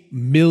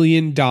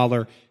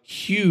multi-million-dollar,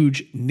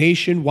 huge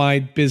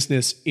nationwide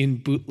business in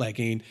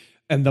bootlegging,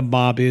 and the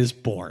mob is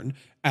born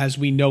as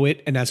we know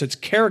it and as it's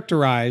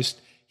characterized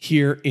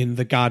here in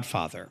The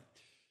Godfather.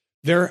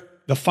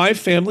 The five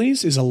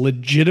families is a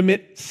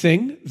legitimate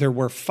thing. There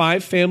were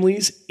five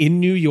families in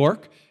New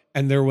York,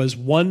 and there was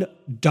one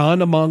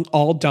Don among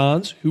all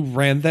Dons who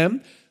ran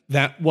them.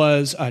 That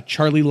was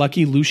Charlie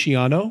Lucky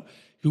Luciano,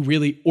 who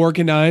really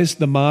organized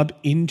the mob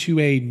into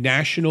a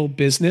national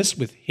business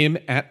with him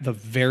at the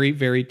very,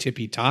 very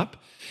tippy top.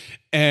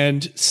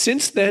 And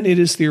since then, it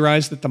is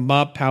theorized that the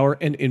mob power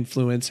and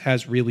influence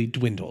has really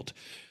dwindled.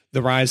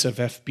 The rise of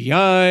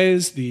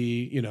FBIs,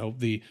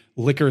 the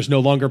liquor is no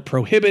longer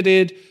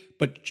prohibited,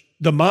 but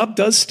the mob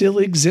does still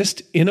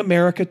exist in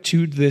America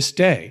to this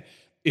day.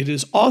 It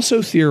is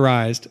also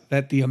theorized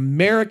that the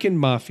American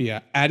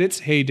mafia at its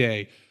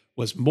heyday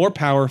was more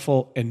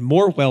powerful and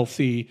more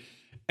wealthy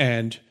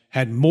and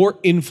had more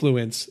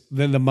influence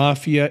than the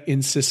mafia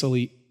in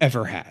Sicily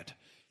ever had.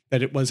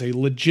 That it was a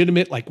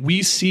legitimate, like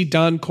we see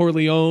Don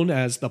Corleone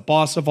as the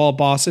boss of all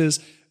bosses,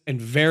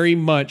 and very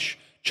much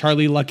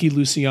Charlie Lucky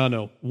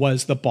Luciano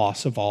was the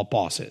boss of all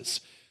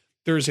bosses.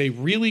 There's a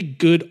really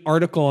good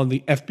article on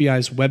the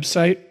FBI's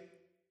website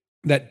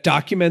that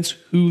documents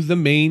who the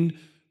main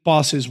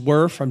bosses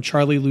were from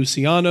Charlie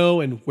Luciano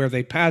and where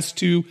they passed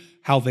to,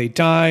 how they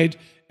died,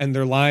 and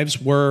their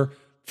lives were,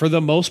 for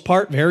the most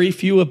part, very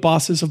few of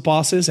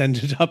bosses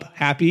ended up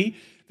happy.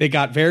 They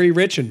got very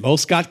rich and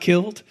most got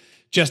killed,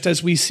 just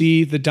as we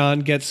see the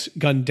Don gets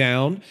gunned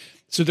down.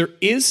 So there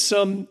is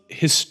some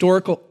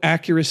historical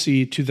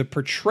accuracy to the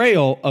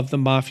portrayal of the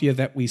mafia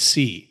that we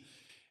see.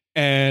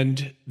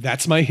 And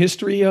that's my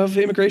history of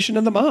immigration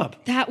and the mob.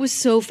 That was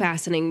so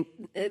fascinating.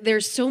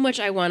 There's so much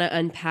I want to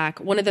unpack.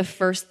 One of the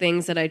first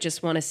things that I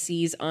just want to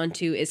seize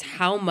onto is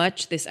how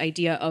much this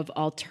idea of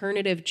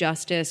alternative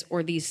justice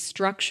or these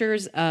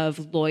structures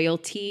of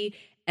loyalty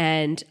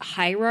and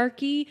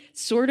hierarchy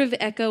sort of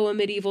echo a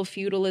medieval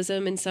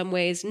feudalism in some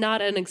ways,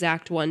 not an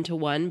exact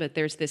one-to-one, but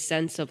there's this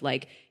sense of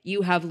like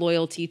you have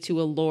loyalty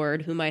to a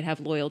lord who might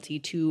have loyalty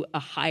to a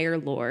higher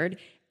lord,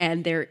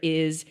 and there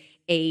is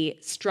a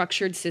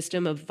structured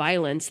system of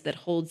violence that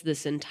holds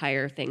this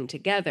entire thing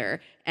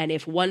together. And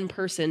if one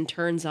person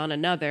turns on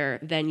another,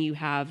 then you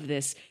have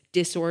this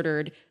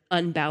disordered,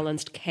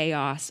 unbalanced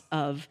chaos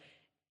of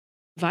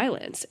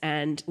violence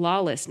and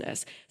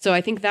lawlessness. So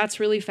I think that's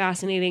really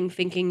fascinating,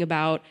 thinking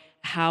about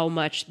how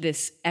much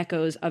this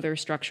echoes other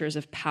structures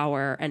of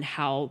power and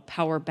how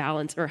power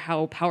balance or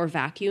how power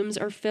vacuums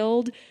are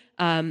filled.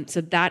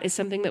 So that is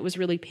something that was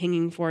really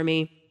pinging for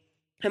me.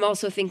 I'm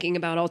also thinking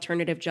about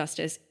alternative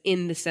justice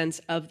in the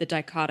sense of the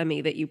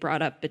dichotomy that you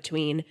brought up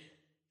between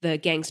the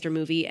gangster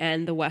movie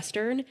and the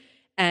Western.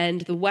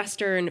 And the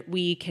Western,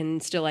 we can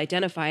still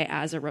identify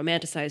as a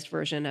romanticized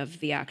version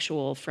of the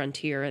actual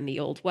frontier and the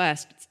Old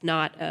West. It's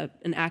not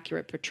an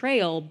accurate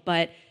portrayal,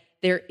 but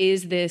there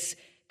is this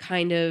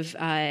kind of,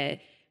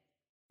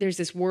 there's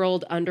this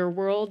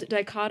world-underworld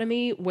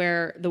dichotomy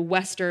where the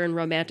Western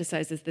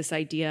romanticizes this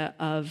idea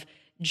of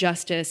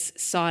justice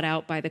sought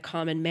out by the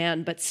common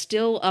man, but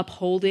still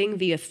upholding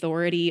the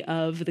authority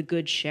of the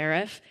good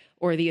sheriff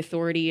or the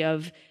authority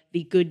of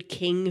the good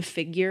king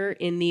figure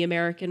in the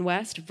American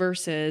West,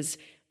 versus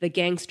the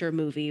gangster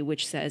movie,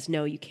 which says,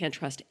 no, you can't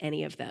trust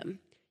any of them.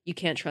 You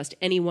can't trust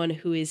anyone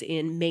who is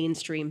in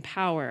mainstream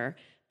power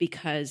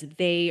because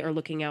they are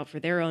looking out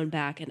for their own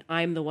back and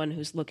I'm the one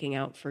who's looking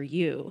out for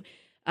you.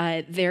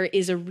 There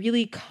is a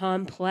really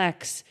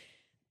complex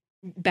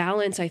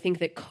balance, I think,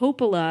 that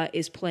Coppola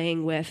is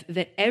playing with,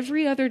 that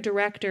every other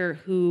director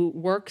who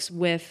works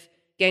with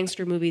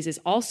gangster movies is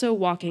also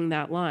walking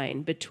that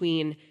line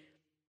between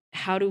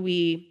how do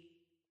we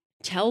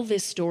tell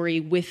this story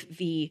with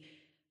the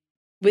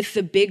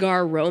big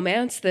R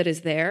romance that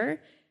is there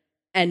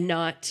and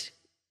not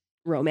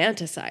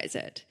romanticize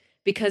it,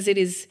 because it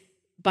is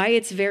by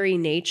its very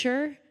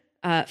nature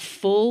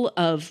full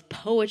of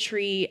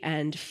poetry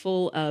and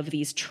full of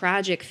these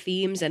tragic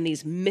themes and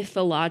these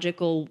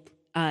mythological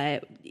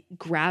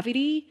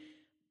gravity,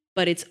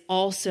 but it's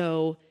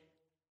also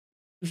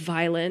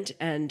violent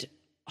and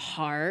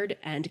hard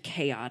and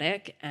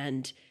chaotic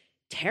and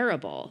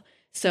terrible.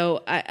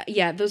 So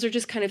those are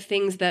just kind of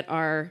things that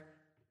are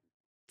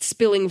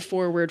spilling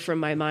forward from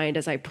my mind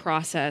as I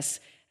process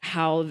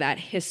how that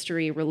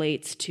history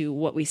relates to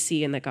what we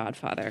see in The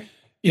Godfather.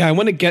 Yeah, I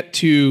want to get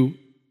to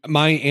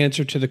my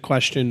answer to the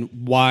question,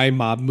 why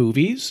mob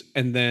movies?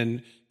 And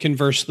then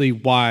conversely,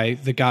 why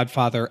The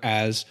Godfather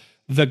as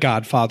the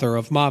godfather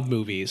of mob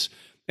movies.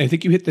 And I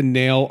think you hit the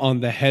nail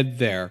on the head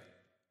there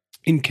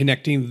in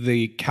connecting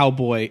the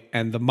cowboy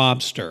and the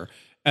mobster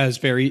as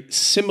very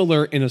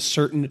similar in a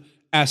certain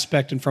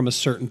aspect and from a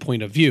certain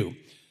point of view.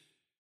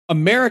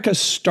 America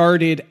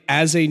started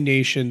as a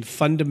nation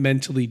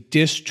fundamentally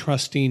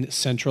distrusting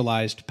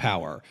centralized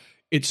power.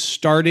 It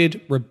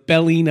started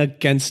rebelling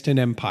against an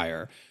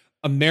empire.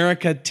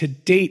 America to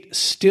date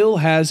still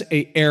has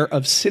an air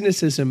of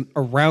cynicism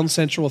around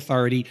central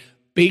authority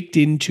baked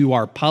into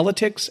our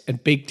politics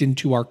and baked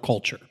into our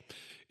culture.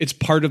 It's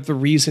part of the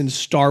reason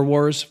Star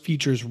Wars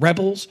features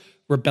rebels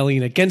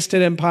rebelling against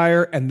an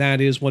empire, and that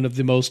is one of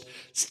the most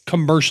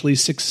commercially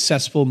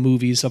successful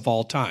movies of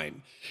all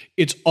time.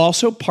 It's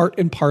also part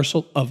and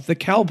parcel of the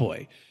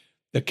cowboy.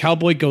 The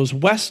cowboy goes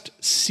west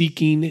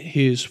seeking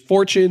his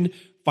fortune,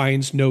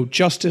 finds no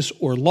justice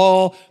or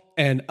law,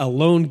 and a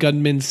lone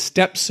gunman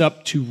steps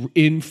up to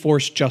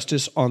enforce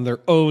justice on their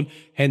own,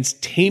 hence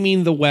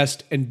taming the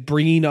West and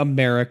bringing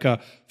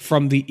America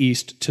from the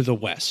East to the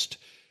West.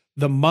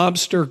 The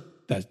mobster,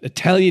 the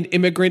Italian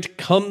immigrant,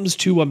 comes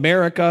to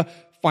America,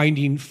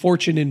 finding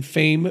fortune and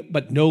fame,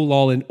 but no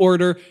law and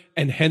order,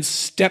 and hence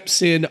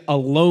steps in a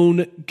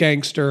lone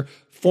gangster,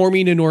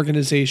 forming an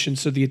organization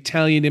so the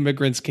Italian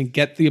immigrants can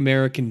get the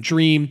American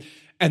dream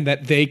and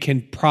that they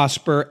can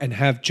prosper and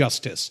have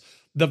justice.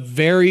 The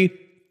very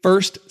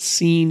first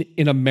scene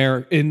in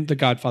The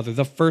Godfather,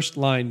 the first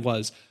line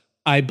was,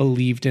 "I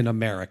believed in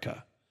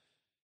America."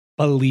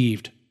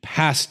 Believed,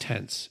 past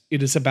tense.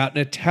 It is about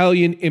an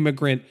Italian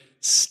immigrant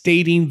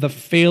stating the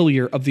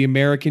failure of the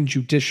American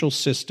judicial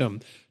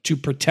system to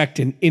protect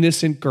an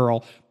innocent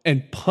girl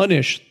and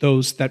punish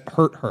those that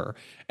hurt her,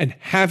 and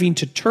having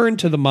to turn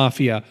to the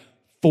mafia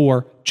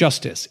for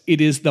justice.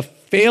 It is the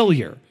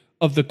failure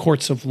of the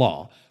courts of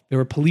law. There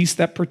were police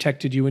that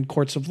protected you in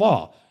courts of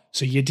law,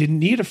 so you didn't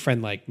need a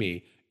friend like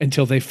me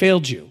until they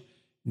failed you.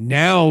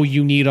 Now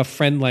you need a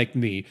friend like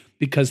me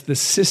because the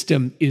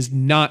system is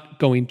not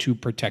going to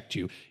protect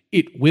you.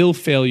 It will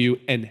fail you,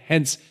 and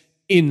hence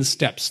in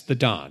steps the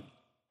Don.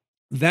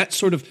 That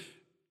sort of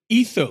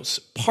ethos,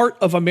 part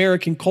of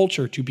American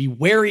culture, to be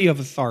wary of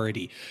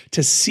authority,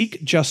 to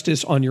seek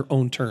justice on your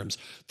own terms.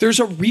 There's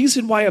a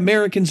reason why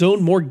Americans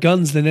own more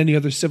guns than any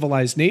other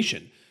civilized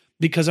nation,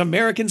 because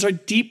Americans are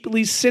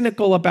deeply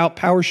cynical about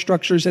power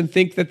structures and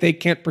think that they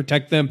can't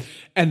protect them,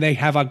 and they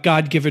have a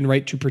God-given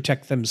right to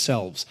protect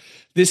themselves.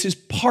 This is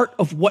part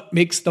of what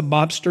makes the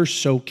mobster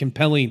so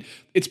compelling.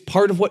 It's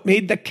part of what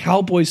made the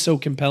cowboy so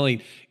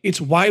compelling.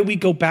 It's why we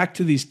go back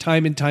to these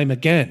time and time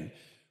again.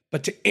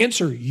 But to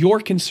answer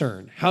your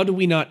concern, how do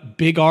we not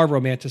big R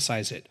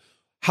romanticize it?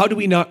 How do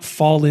we not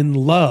fall in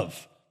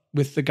love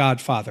with The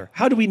Godfather?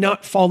 How do we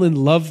not fall in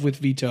love with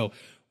Vito?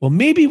 Well,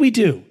 maybe we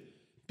do,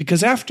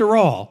 because after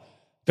all,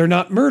 they're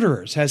not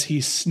murderers as he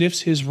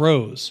sniffs his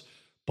rose.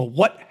 But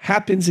what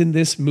happens in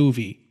this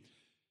movie?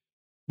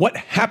 What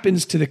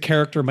happens to the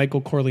character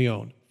Michael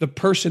Corleone, the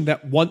person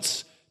that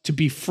wants to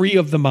be free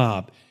of the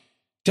mob?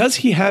 Does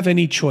he have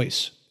any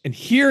choice? And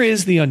here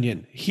is the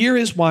onion. Here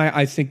is why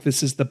I think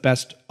this is the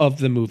best of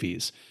the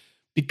movies,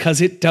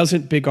 because it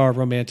doesn't big R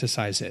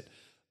romanticize it.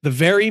 The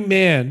very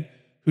man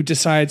who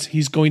decides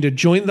he's going to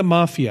join the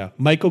mafia,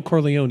 Michael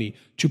Corleone,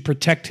 to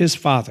protect his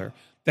father,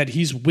 that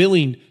he's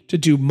willing to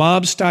do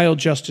mob-style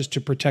justice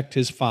to protect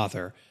his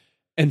father,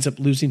 ends up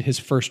losing his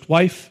first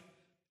wife,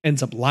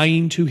 ends up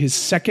lying to his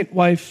second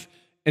wife,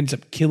 ends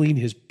up killing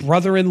his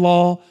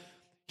brother-in-law.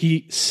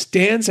 He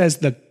stands as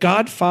the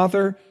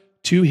godfather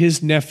to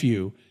his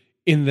nephew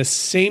in the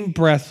same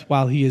breath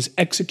while he has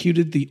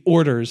executed the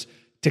orders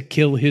to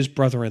kill his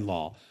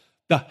brother-in-law.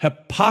 The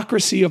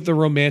hypocrisy of the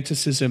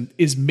romanticism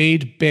is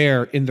made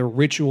bare in the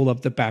ritual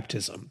of the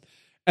baptism.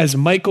 As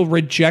Michael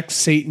rejects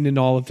Satan in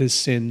all of his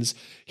sins,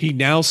 he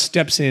now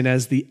steps in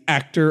as the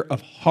actor of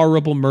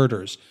horrible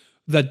murders.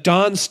 The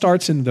Don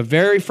starts in the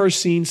very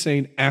first scene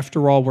saying,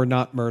 "After all, we're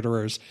not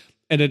murderers."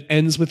 And it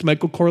ends with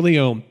Michael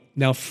Corleone,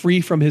 now free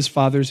from his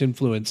father's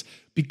influence,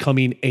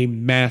 becoming a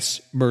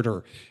mass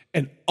murderer.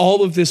 And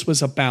all of this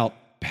was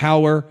about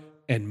power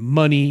and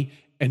money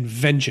and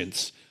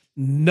vengeance.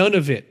 None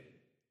of it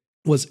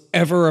was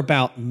ever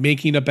about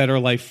making a better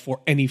life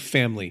for any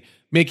family,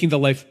 making the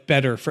life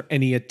better for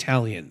any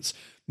Italians,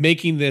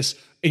 making this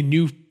a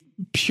new,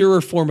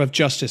 purer form of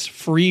justice,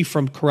 free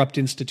from corrupt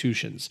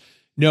institutions.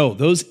 No,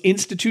 those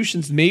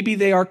institutions, maybe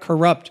they are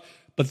corrupt,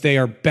 but they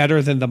are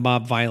better than the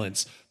mob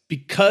violence.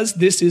 Because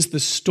this is the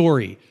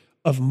story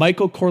of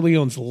Michael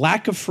Corleone's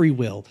lack of free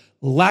will,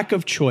 lack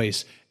of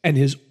choice, and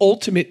his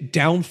ultimate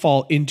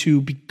downfall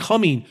into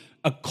becoming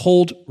a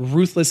cold,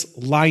 ruthless,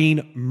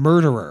 lying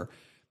murderer.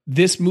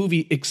 This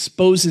movie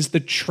exposes the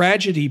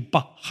tragedy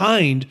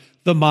behind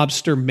the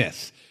mobster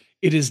myth.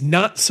 It is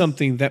not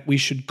something that we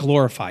should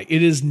glorify.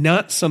 It is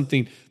not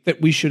something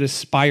that we should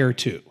aspire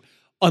to.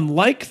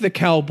 Unlike the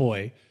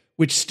cowboy,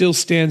 which still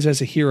stands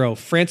as a hero,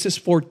 Francis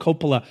Ford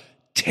Coppola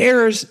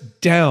tears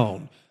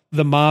down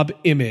the mob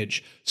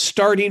image,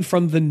 starting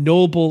from the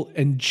noble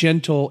and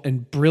gentle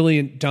and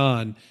brilliant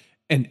Don,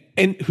 and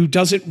who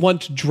doesn't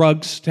want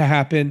drugs to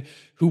happen,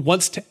 who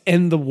wants to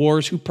end the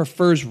wars, who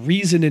prefers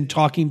reason in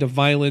talking to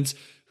violence,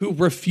 who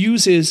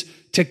refuses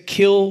to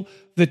kill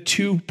the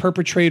two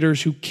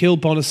perpetrators who beat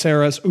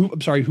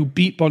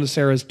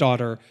Bonacera's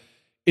daughter.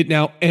 It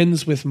now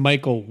ends with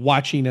Michael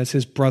watching as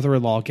his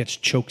brother-in-law gets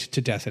choked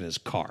to death in his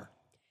car.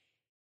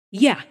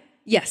 Yeah.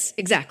 Yes,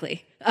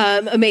 exactly.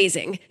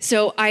 Amazing.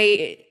 So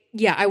I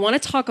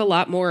want to talk a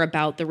lot more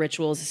about the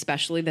rituals,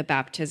 especially the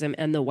baptism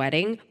and the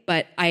wedding,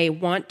 but I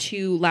want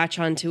to latch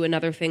on to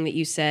another thing that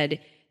you said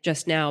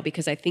just now,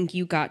 because I think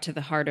you got to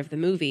the heart of the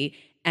movie.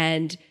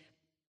 And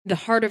the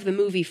heart of the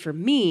movie for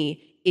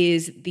me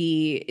is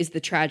the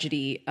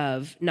tragedy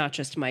of not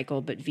just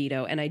Michael, but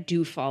Vito. And I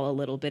do fall a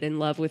little bit in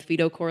love with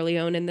Vito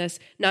Corleone in this,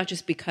 not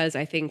just because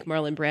I think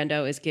Marlon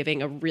Brando is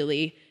giving a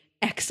really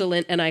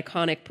excellent and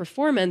iconic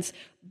performance,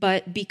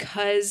 but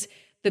because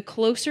the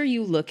closer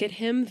you look at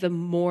him, the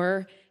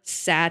more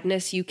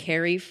sadness you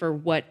carry for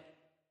what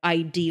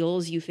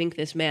ideals you think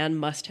this man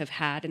must have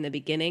had in the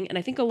beginning. And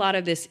I think a lot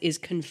of this is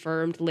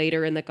confirmed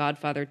later in The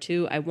Godfather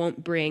 2. I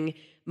won't bring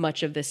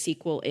much of the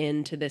sequel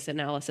into this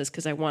analysis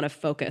because I want to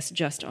focus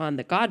just on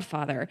The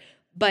Godfather.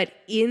 But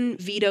in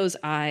Vito's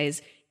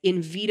eyes,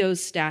 in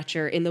Vito's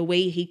stature, in the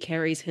way he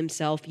carries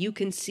himself, you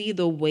can see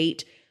the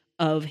weight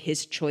of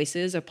his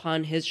choices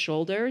upon his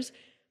shoulders.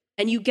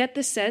 And you get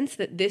the sense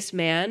that this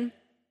man,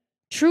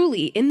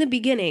 truly, in the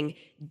beginning,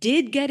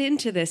 did get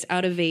into this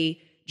out of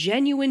a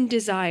genuine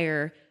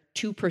desire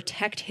to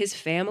protect his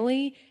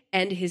family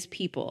and his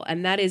people.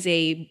 And that is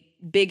a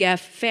big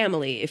F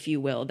family, if you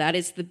will. That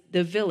is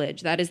the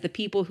village. That is the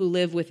people who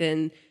live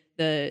within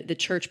the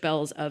church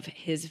bells of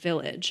his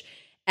village.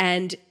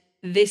 And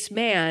this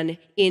man,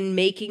 in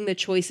making the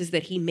choices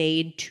that he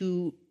made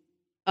to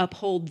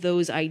uphold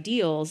those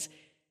ideals,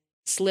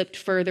 slipped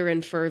further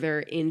and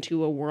further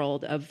into a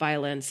world of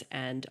violence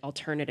and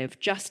alternative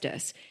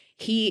justice.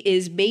 He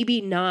is maybe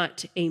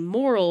not a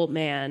moral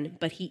man,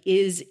 but he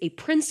is a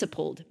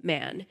principled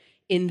man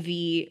in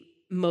the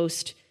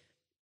most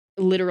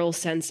literal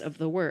sense of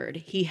the word.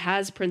 He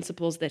has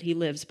principles that he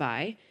lives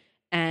by,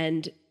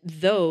 and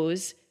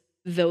those,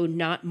 though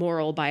not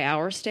moral by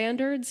our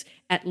standards,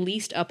 at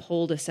least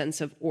uphold a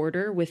sense of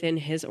order within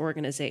his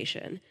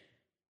organization.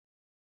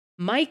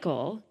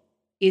 Michael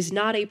is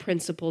not a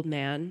principled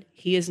man.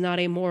 He is not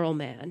a moral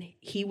man.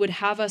 He would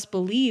have us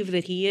believe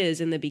that he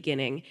is in the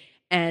beginning,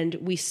 and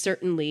we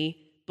certainly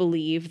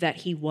believe that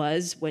he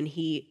was when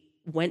he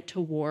went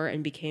to war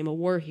and became a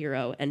war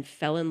hero and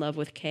fell in love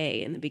with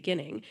Kay in the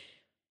beginning.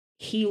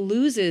 He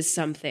loses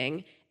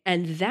something,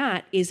 and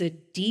that is a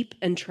deep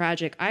and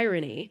tragic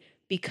irony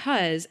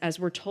because, as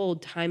we're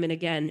told time and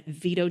again,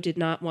 Vito did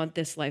not want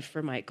this life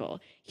for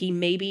Michael. He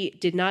maybe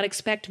did not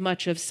expect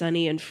much of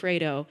Sonny and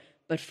Fredo,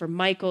 but for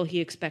Michael, he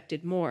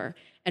expected more.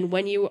 And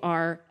when you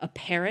are a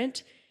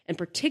parent, and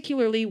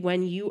particularly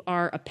when you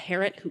are a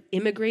parent who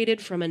immigrated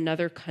from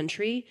another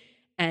country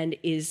and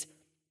is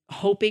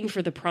hoping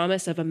for the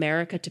promise of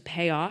America to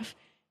pay off,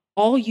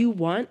 all you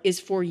want is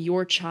for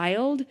your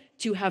child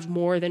to have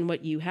more than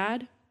what you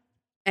had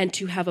and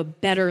to have a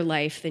better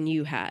life than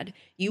you had.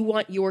 You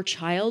want your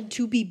child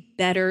to be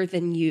better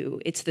than you.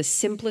 It's the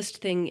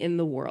simplest thing in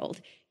the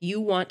world. You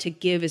want to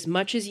give as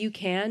much as you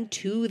can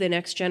to the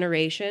next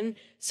generation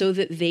so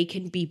that they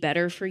can be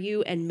better for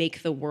you and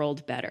make the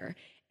world better.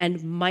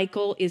 And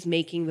Michael is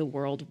making the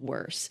world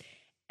worse.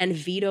 And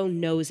Vito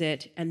knows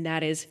it, and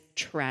that is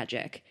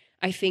tragic.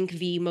 I think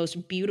the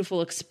most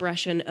beautiful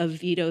expression of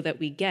Vito that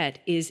we get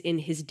is in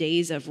his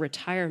days of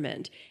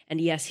retirement.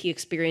 And yes, he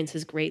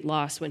experiences great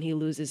loss when he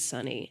loses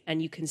Sonny.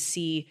 And you can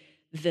see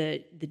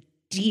the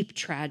deep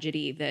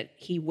tragedy that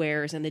he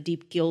wears and the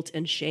deep guilt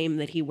and shame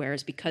that he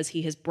wears because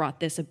he has brought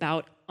this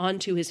about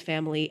onto his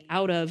family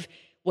out of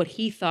what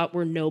he thought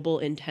were noble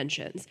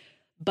intentions.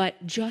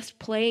 But just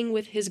playing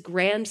with his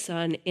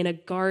grandson in a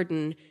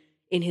garden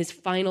in his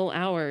final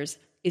hours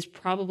is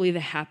probably the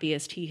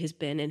happiest he has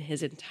been in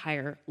his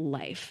entire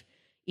life,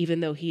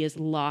 even though he has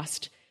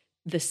lost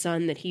the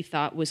son that he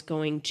thought was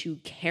going to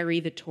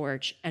carry the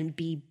torch and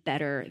be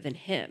better than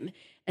him.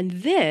 And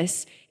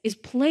this is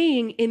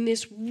playing in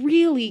this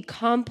really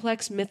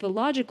complex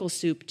mythological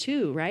soup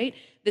too, right?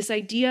 This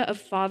idea of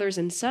fathers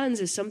and sons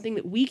is something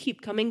that we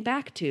keep coming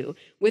back to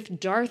with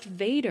Darth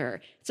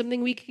Vader,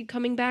 something we keep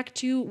coming back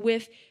to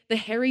with the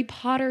Harry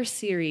Potter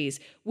series,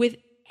 with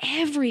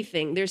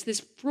everything. There's this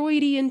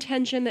Freudian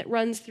tension that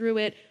runs through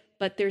it,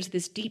 but there's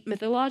this deep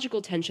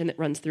mythological tension that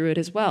runs through it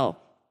as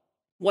well.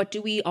 What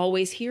do we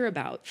always hear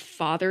about?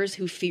 Fathers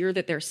who fear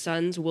that their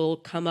sons will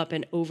come up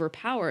and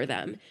overpower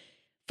them.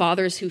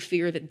 Fathers who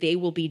fear that they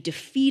will be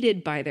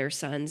defeated by their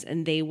sons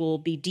and they will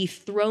be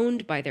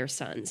dethroned by their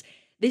sons.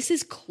 This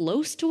is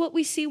close to what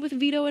we see with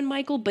Vito and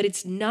Michael, but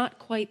it's not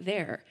quite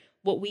there.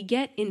 What we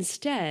get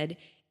instead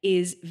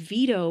is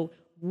Vito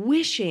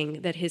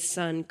wishing that his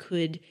son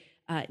could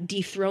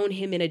dethrone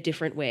him in a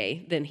different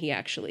way than he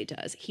actually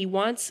does. He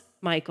wants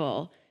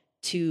Michael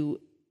to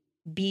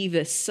be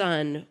the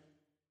sun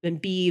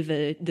and be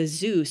the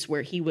Zeus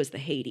where he was the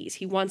Hades.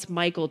 He wants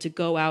Michael to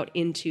go out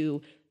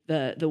into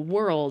the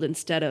world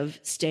instead of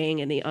staying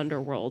in the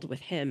underworld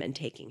with him and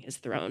taking his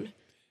throne.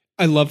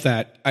 I love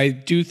that. I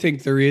do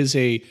think there is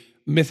a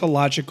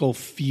mythological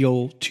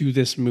feel to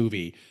this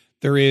movie.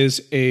 There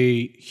is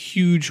a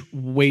huge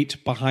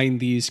weight behind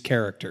these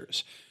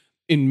characters.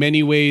 In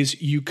many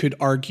ways, you could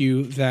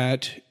argue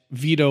that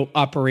Vito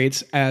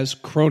operates as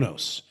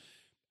Kronos,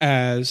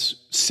 as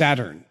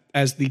Saturn,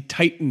 as the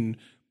Titan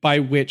by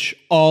which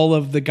all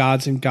of the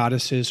gods and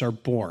goddesses are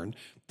born,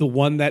 the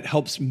one that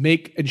helps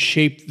make and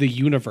shape the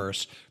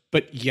universe,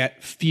 but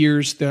yet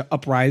fears the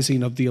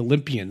uprising of the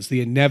Olympians,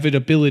 the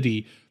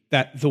inevitability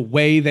that the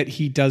way that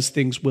he does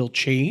things will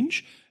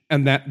change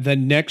and that the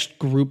next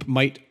group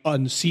might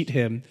unseat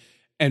him.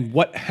 And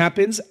what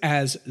happens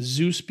as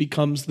Zeus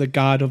becomes the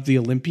god of the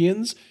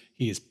Olympians?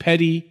 He is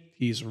petty,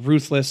 he's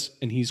ruthless,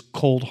 and he's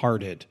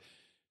cold-hearted.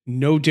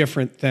 No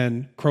different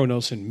than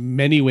Kronos in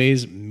many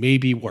ways,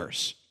 maybe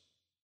worse.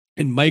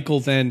 And Michael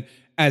then,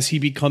 as he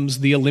becomes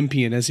the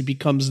Olympian, as he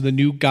becomes the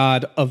new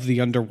god of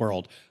the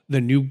underworld,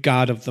 the new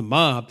god of the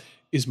mob,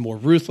 is more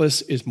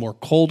ruthless, is more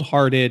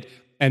cold-hearted,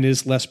 and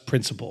is less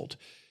principled.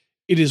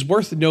 It is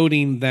worth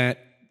noting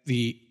that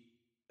the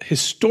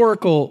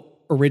historical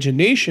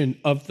origination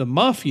of the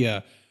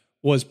Mafia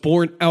was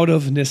born out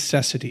of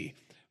necessity,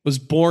 was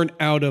born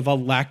out of a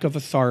lack of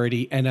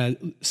authority and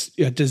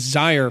a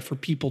desire for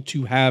people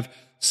to have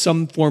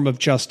some form of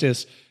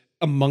justice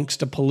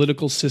amongst a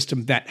political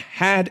system that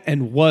had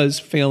and was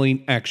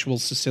failing actual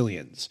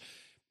Sicilians.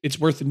 It's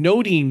worth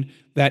noting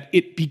that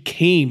it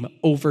became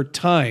over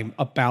time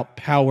about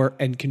power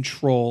and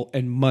control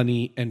and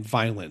money and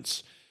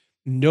violence.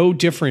 No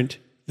different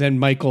than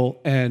Michael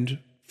and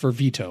for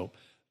Vito.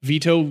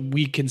 Vito,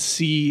 we can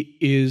see,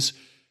 is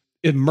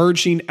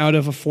emerging out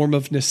of a form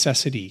of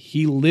necessity.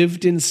 He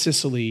lived in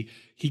Sicily.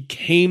 He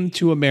came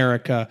to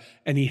America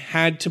and he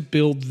had to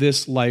build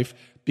this life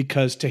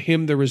because to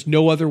him there was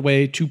no other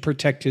way to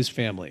protect his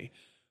family.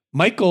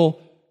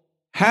 Michael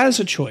has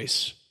a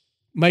choice.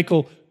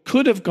 Michael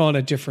could have gone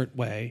a different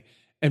way,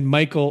 and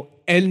Michael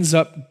ends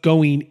up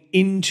going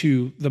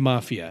into the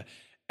Mafia.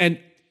 And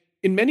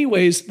in many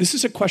ways, this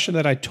is a question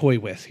that I toy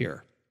with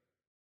here.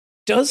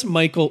 Does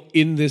Michael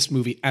in this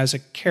movie as a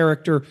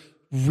character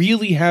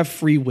really have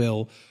free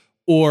will,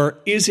 or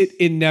is it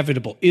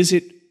inevitable? Is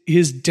it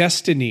his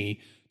destiny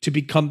to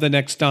become the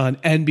next Don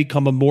and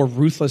become a more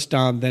ruthless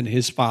Don than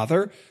his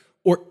father?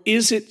 Or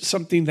is it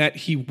something that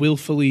he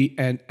willfully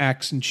and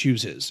acts and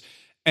chooses?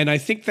 And I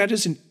think that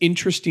is an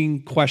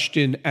interesting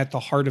question at the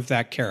heart of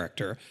that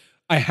character.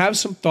 I have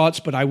some thoughts,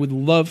 but I would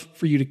love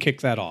for you to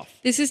kick that off.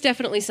 This is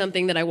definitely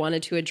something that I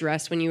wanted to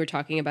address when you were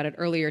talking about it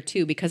earlier,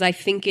 too, because I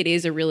think it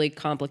is a really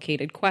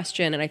complicated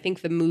question, and I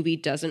think the movie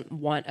doesn't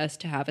want us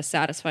to have a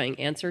satisfying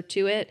answer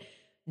to it.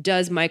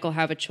 Does Michael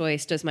have a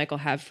choice? Does Michael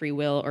have free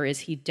will, or is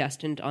he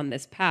destined on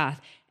this path?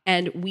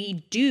 And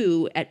we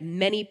do, at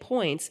many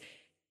points,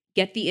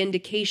 get the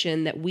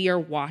indication that we are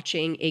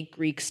watching a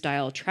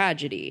Greek-style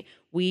tragedy.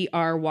 We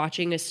are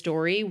watching a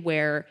story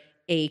where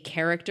a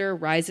character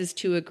rises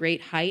to a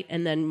great height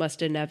and then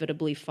must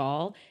inevitably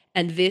fall.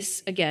 And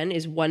this, again,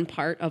 is one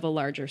part of a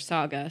larger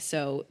saga.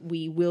 So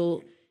we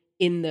will,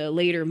 in the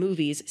later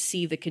movies,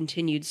 see the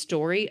continued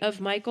story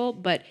of Michael.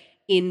 But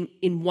in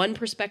one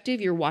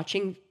perspective, you're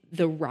watching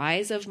the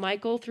rise of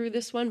Michael through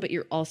this one, but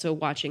you're also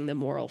watching the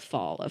moral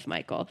fall of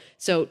Michael.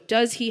 So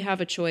does he have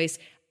a choice?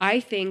 I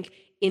think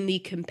in the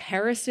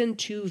comparison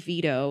to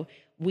Vito,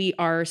 we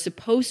are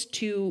supposed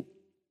to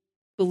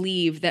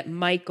believe that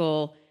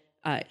Michael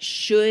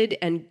should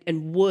and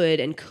would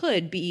and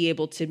could be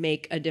able to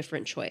make a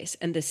different choice.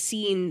 And the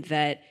scene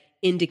that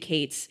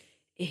indicates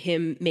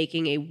him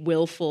making a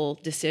willful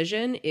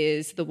decision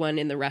is the one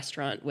in the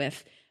restaurant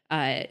with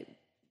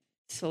Sollozzo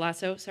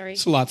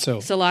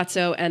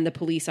and the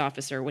police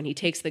officer when he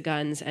takes the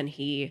guns and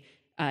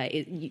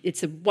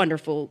it's a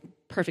wonderful,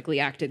 perfectly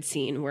acted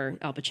scene where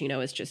Al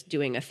Pacino is just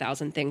doing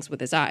 1,000 things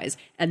with his eyes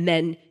and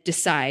then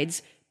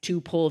decides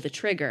to pull the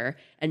trigger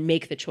and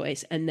make the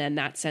choice, and then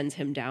that sends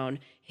him down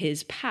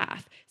his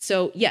path.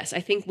 So yes, I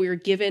think we're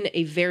given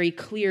a very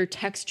clear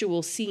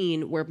textual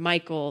scene where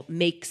Michael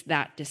makes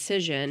that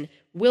decision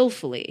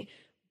willfully.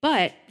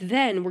 But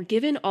then we're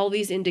given all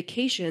these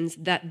indications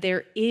that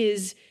there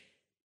is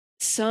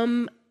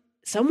someone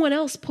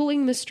else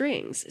pulling the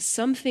strings,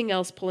 something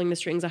else pulling the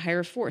strings, a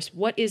higher force.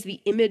 What is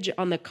the image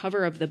on the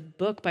cover of the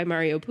book by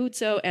Mario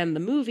Puzo and the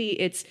movie?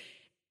 It's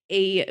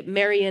a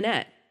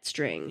marionette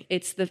string.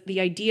 It's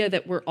the idea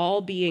that we're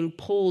all being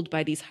pulled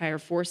by these higher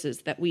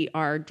forces, that we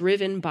are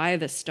driven by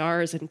the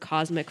stars and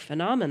cosmic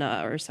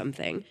phenomena or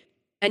something.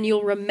 And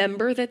you'll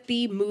remember that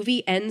the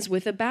movie ends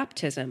with a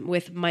baptism,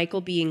 with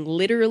Michael being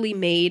literally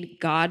made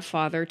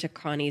godfather to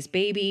Connie's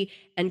baby,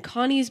 and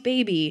Connie's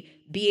baby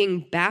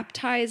being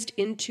baptized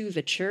into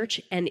the church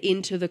and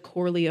into the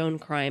Corleone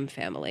crime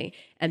family.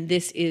 And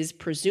this is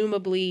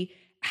presumably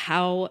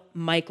how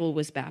Michael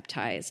was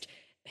baptized.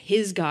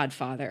 His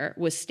godfather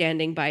was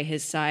standing by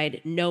his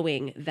side,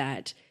 knowing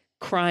that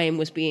crime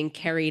was being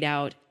carried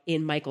out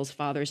in Michael's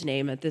father's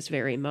name at this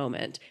very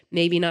moment.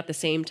 Maybe not the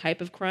same type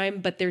of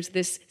crime, but there's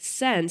this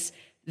sense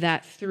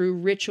that through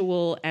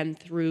ritual and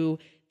through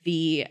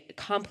the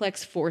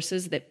complex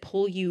forces that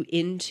pull you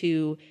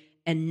into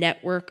a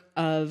network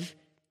of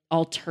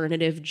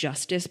alternative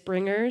justice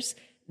bringers,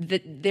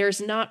 that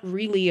there's not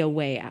really a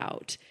way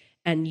out.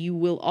 And you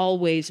will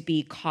always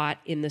be caught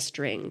in the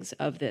strings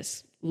of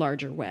this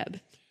larger web.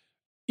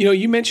 You know,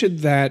 you mentioned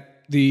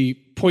that the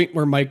point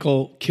where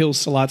Michael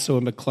kills Sollozzo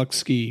and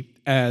McCluskey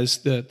as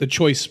the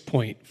choice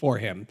point for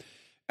him,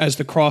 as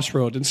the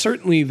crossroad. And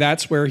certainly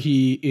that's where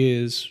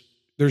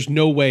there's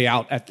no way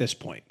out at this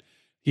point.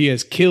 He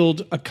has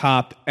killed a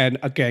cop and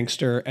a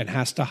gangster and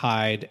has to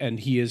hide, and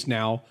he is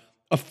now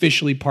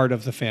officially part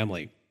of the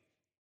family.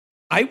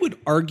 I would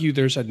argue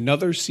there's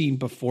another scene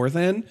before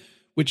then,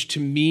 which to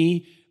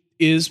me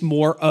is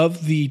more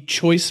of the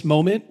choice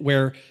moment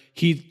where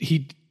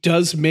he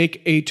does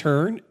make a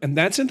turn, and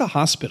that's in the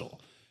hospital.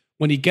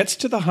 When he gets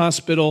to the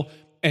hospital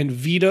and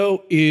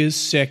Vito is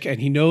sick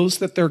and he knows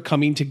that they're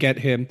coming to get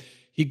him,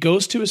 he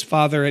goes to his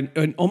father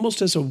and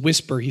almost as a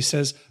whisper, he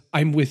says,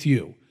 "I'm with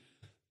you,"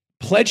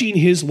 pledging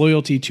his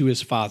loyalty to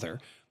his father,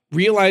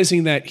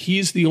 realizing that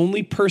he's the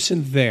only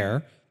person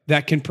there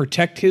that can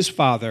protect his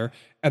father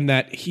and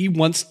that he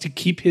wants to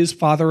keep his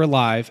father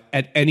alive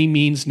at any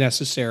means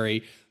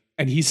necessary.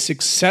 And he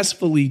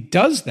successfully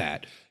does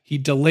that. He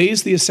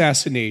delays the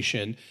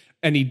assassination,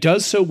 and he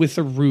does so with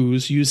a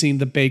ruse using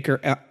the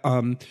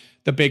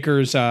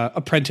baker's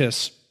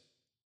apprentice,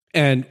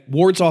 and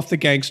wards off the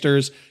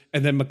gangsters.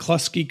 And then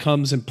McCluskey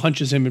comes and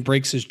punches him and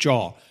breaks his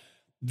jaw.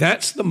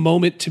 That's the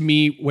moment to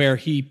me where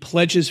he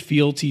pledges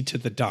fealty to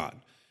the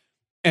Don.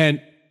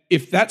 And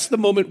if that's the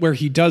moment where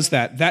he does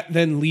that, that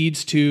then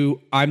leads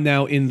to I'm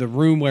now in the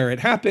room where it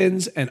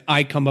happens and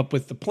I come up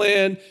with the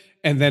plan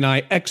and then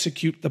I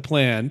execute the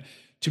plan.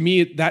 To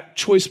me, that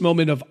choice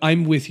moment of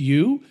I'm with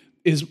you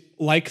is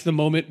like the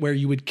moment where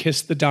you would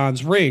kiss the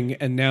Don's ring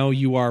and now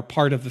you are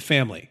part of the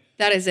family.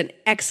 That is an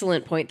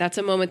excellent point. That's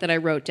a moment that I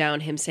wrote down,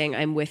 him saying,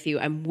 I'm with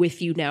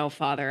you now,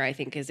 Father, I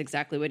think is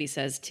exactly what he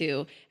says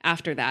too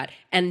after that.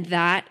 And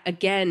that,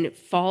 again,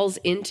 falls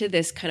into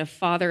this kind of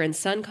father and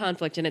son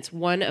conflict. And it's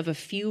one of a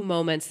few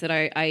moments that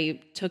I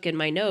took in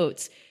my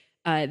notes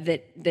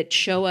that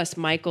show us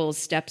Michael's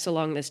steps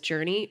along this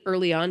journey.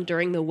 Early on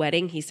during the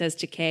wedding, he says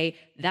to Kay,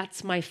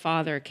 that's my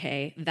father,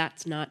 Kay,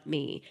 that's not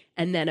me.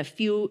 And then a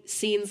few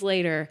scenes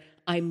later,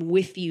 I'm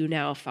with you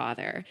now,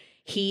 Father.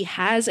 He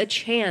has a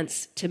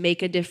chance to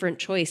make a different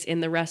choice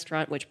in the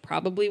restaurant, which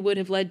probably would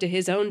have led to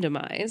his own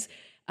demise.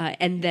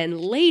 And then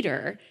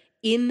later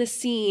in the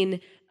scene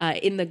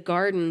in the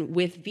garden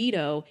with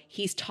Vito,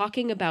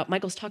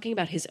 Michael's talking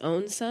about his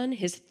own son,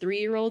 his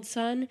 3-year-old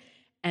son,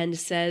 and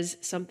says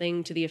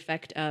something to the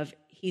effect of,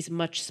 he's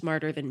much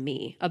smarter than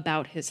me,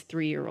 about his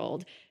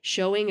 3-year-old,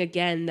 showing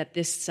again that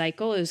this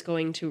cycle is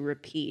going to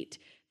repeat,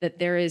 that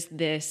there is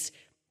this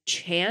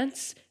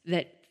chance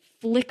that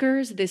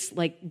flickers, this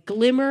like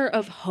glimmer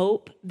of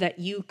hope that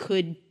you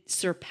could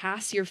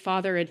surpass your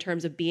father in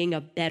terms of being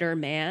a better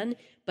man.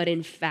 But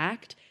in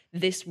fact,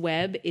 this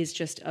web is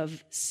just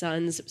of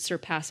sons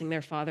surpassing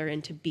their father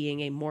into being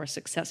a more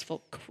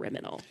successful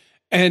criminal.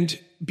 And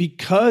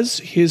because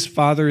his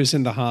father is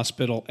in the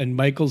hospital and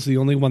Michael's the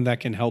only one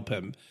that can help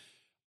him,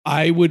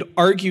 I would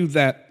argue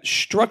that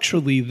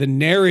structurally the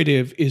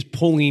narrative is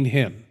pulling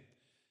him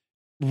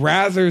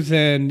rather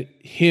than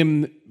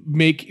him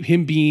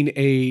being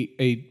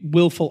a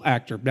willful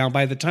actor. Now,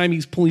 by the time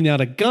he's pulling out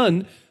a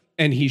gun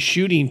and he's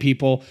shooting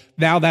people,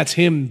 now that's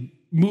him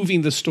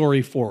moving the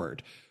story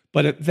forward.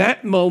 But at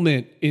that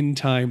moment in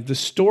time, the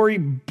story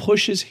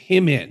pushes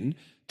him in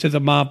to the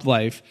mob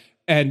life.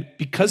 And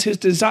because his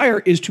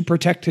desire is to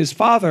protect his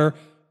father,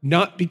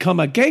 not become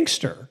a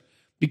gangster,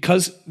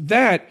 because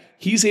that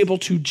he's able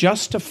to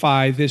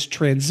justify this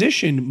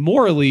transition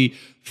morally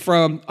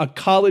from a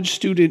college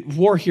student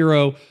war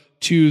hero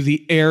to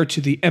the heir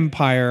to the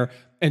empire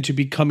and to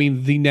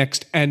becoming the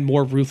next and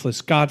more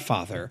ruthless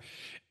Godfather.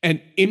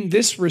 And in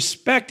this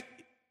respect,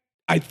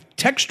 I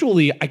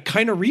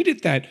kind of read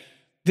it that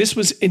this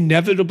was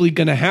inevitably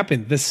going to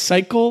happen. The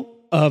cycle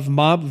of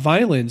mob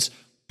violence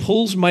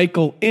pulls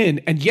Michael in,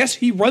 and yes,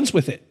 he runs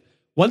with it.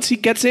 Once he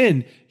gets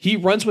in, he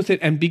runs with it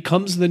and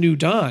becomes the new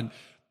Don.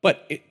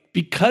 But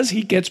because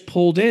he gets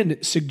pulled in,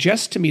 it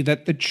suggests to me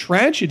that the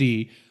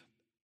tragedy,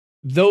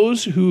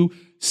 those who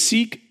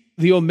seek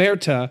the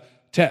omerta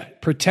to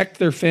protect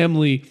their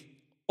family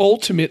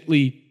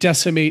ultimately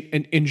decimate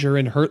and injure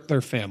and hurt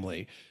their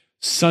family.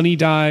 Sonny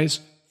dies.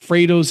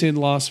 Fredo's in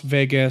Las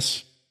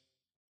Vegas.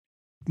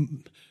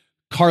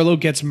 Carlo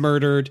gets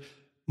murdered.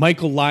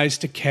 Michael lies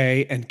to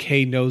Kay, and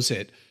Kay knows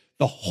it.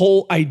 The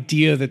whole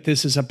idea that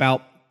this is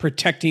about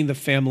protecting the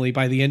family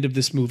by the end of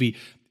this movie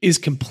is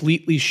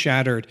completely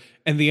shattered.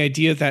 And the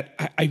idea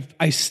that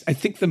I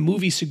think the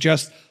movie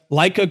suggests,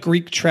 like a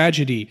Greek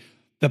tragedy,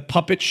 the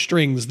puppet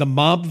strings, the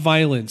mob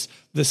violence,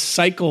 the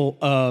cycle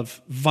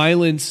of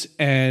violence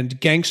and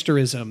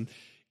gangsterism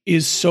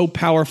is so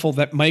powerful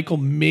that Michael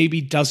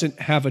maybe doesn't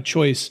have a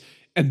choice.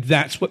 And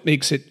that's what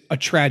makes it a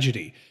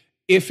tragedy.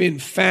 If in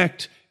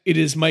fact it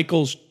is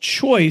Michael's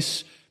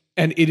choice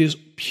and it is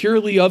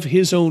purely of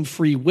his own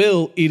free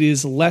will, it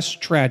is less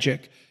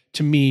tragic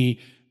to me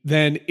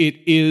than it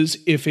is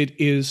if it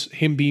is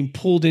him being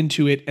pulled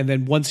into it. And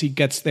then once he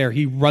gets there,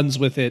 he runs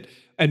with it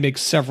and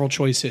makes several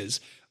choices.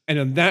 And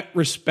in that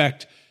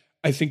respect,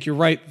 I think you're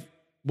right.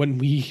 When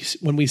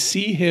we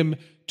see him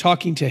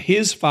talking to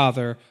his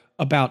father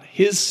about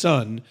his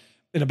son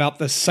and about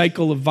the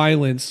cycle of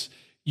violence,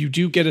 you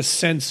do get a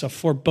sense of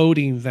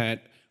foreboding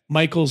that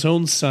Michael's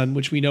own son,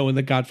 which we know in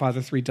The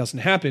Godfather 3 doesn't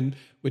happen,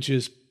 which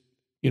is,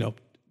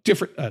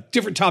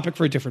 different topic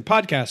for a different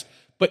podcast,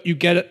 but you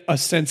get a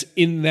sense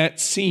in that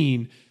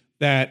scene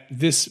that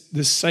this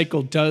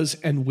cycle does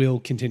and will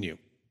continue.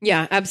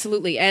 Yeah,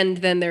 absolutely. And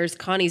then there's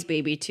Connie's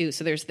baby too.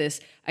 So there's this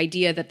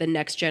idea that the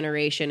next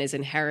generation is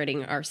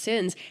inheriting our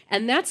sins.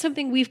 And that's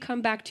something we've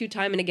come back to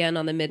time and again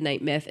on the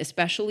Midnight Myth,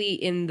 especially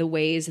in the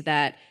ways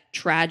that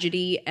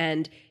tragedy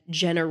and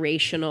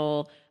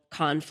generational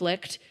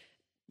conflict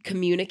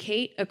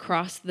communicate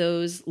across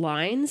those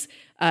lines.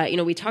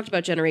 We talked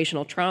about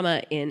generational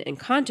trauma in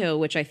Encanto,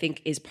 which I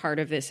think is part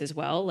of this as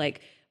well. Like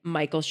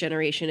Michael's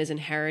generation is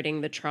inheriting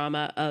the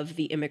trauma of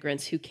the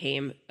immigrants who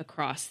came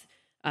across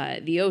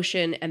the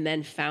ocean and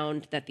then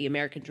found that the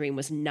American dream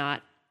was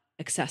not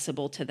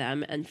accessible to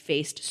them and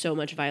faced so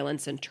much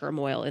violence and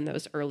turmoil in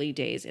those early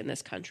days in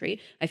this country.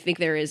 I think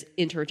there is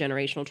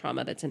intergenerational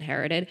trauma that's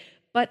inherited,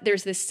 but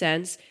there's this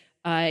sense,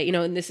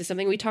 and this is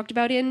something we talked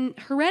about in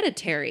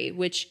Hereditary,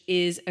 which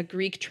is a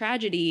Greek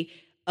tragedy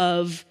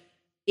of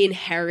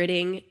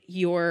inheriting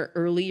your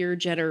earlier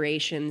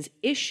generation's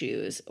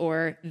issues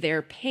or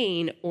their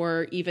pain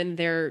or even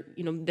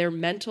their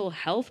mental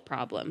health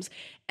problems.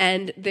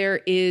 And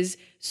there is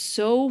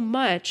so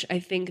much, I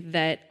think,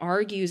 that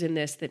argues in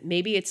this that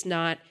maybe it's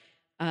not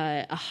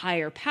a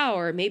higher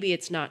power, maybe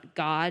it's not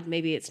God,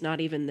 maybe it's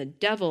not even the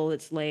devil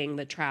that's laying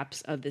the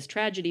traps of this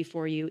tragedy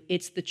for you.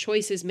 It's the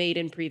choices made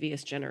in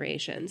previous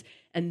generations.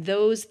 And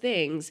those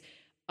things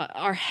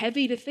are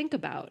heavy to think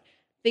about.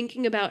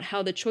 Thinking about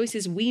how the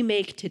choices we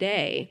make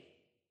today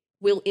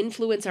will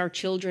influence our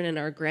children and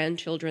our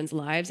grandchildren's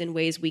lives in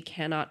ways we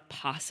cannot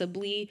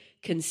possibly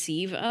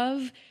conceive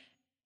of.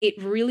 It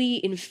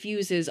really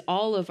infuses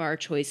all of our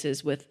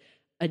choices with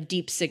a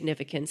deep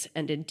significance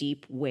and a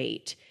deep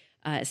weight.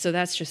 So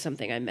that's just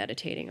something I'm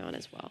meditating on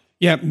as well.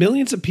 Yeah,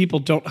 millions of people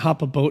don't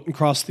hop a boat and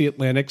cross the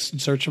Atlantic in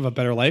search of a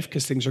better life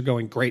because things are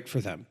going great for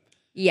them.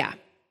 Yeah.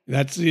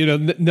 That's,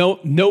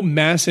 no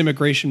mass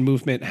immigration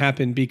movement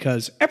happened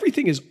because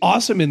everything is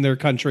awesome in their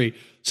country.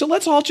 So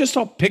let's all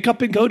pick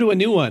up and go to a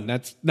new one.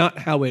 That's not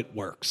how it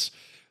works.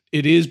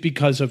 It is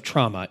because of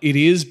trauma. It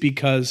is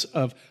because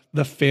of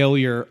the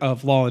failure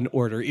of law and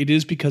order. It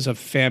is because of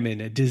famine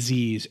and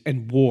disease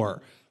and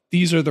war.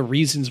 These are the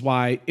reasons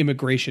why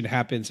immigration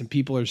happens and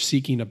people are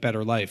seeking a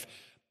better life.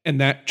 And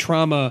that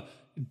trauma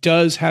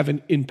does have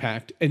an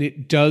impact and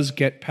it does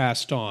get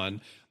passed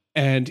on.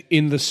 And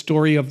in the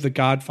story of The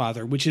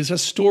Godfather, which is a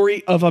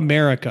story of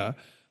America,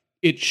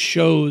 it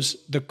shows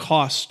the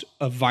cost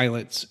of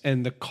violence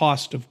and the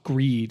cost of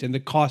greed and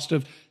the cost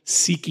of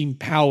seeking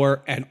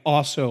power and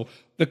also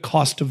the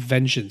cost of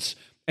vengeance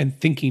and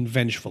thinking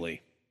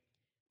vengefully.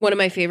 One of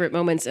my favorite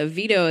moments of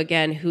Vito,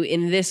 again, who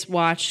in this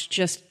watch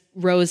just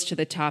rose to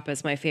the top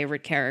as my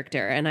favorite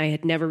character. And I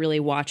had never really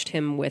watched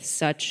him with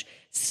such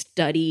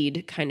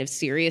studied kind of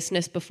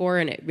seriousness before,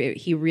 and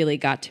he really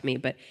got to me.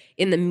 But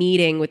in the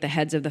meeting with the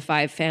heads of the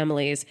 5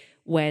 families,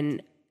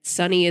 when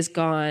Sonny is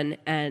gone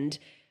and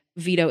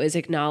Vito is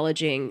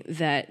acknowledging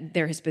that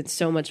there has been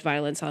so much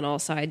violence on all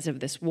sides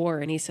of this war,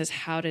 and he says,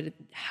 how did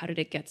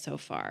it get so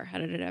far? How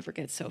did it ever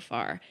get so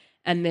far?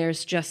 And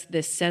there's just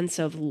this sense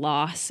of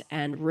loss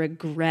and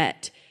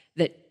regret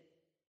that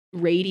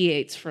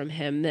radiates from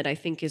him that I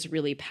think is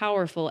really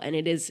powerful. And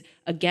it is,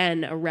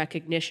 again, a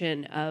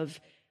recognition of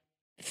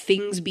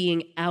things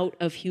being out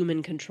of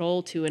human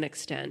control to an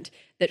extent,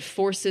 that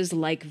forces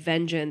like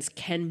vengeance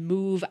can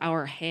move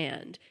our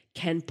hand,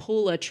 can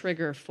pull a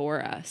trigger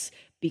for us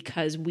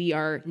because we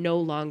are no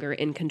longer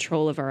in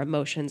control of our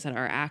emotions and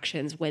our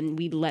actions when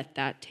we let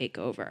that take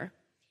over.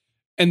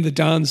 And the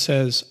Don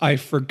says, I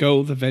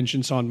forgo the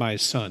vengeance on my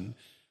son,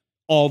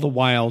 all the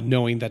while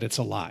knowing that it's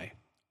a lie,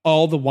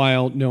 all the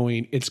while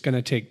knowing it's going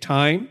to take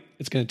time,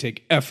 it's going to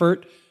take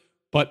effort,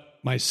 but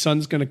my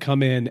son's going to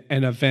come in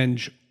and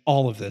avenge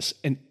all of this.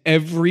 And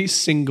every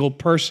single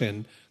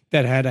person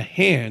that had a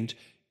hand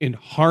in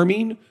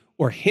harming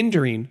or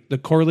hindering the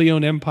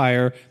Corleone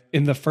Empire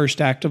in the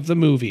first act of the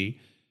movie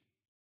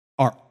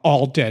are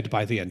all dead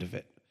by the end of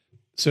it.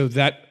 So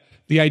that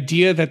the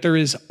idea that there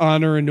is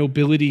honor and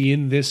nobility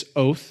in this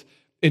oath,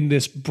 in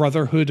this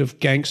brotherhood of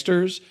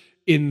gangsters,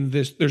 in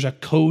this, there's a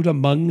code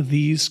among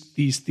these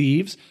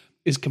thieves,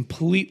 is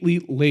completely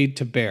laid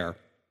to bear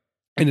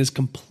and is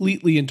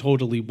completely and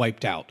totally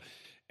wiped out.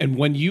 And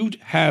when you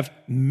have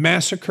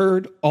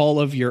massacred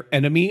all of your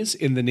enemies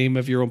in the name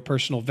of your own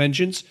personal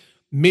vengeance,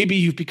 maybe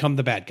you've become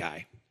the bad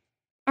guy.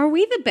 Are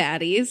we the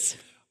baddies?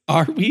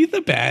 Are we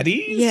the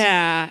baddies?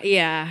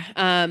 Yeah.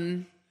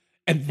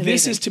 And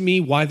this is, to me,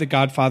 why The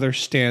Godfather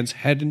stands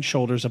head and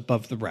shoulders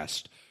above the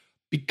rest.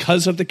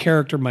 Because of the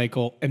character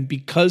Michael, and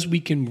because we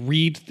can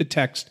read the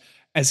text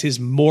as his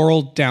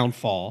moral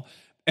downfall,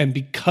 and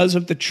because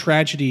of the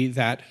tragedy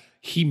that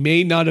he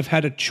may not have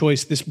had a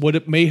choice,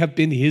 it may have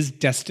been his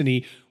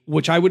destiny,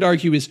 which I would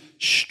argue is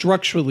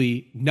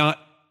structurally not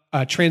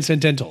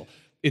transcendental.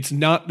 It's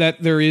not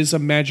that there is a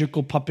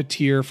magical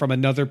puppeteer from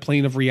another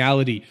plane of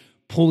reality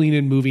pulling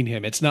and moving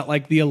him. It's not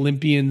like the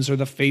Olympians or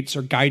the fates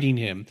are guiding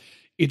him.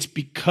 It's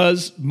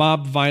because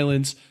mob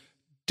violence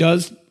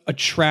does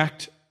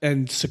attract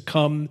and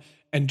succumb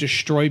and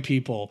destroy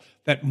people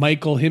that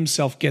Michael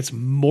himself gets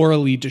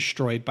morally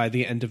destroyed by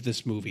the end of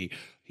this movie.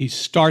 He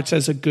starts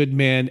as a good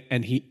man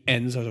and he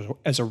ends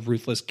as a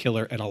ruthless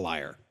killer and a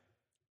liar.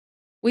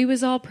 We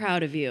was all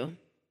proud of you,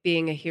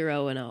 being a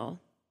hero and all.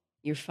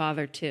 Your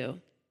father, too.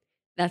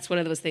 That's one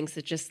of those things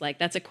that just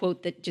that's a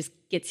quote that just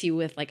gets you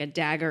with like a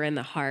dagger in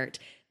the heart,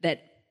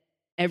 that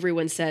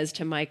everyone says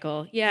to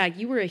Michael, yeah,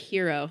 you were a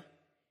hero.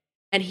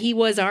 And he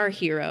was our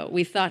hero.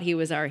 We thought he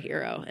was our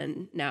hero.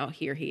 And now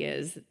here he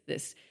is,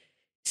 this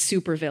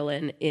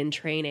supervillain in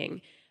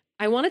training.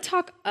 I want to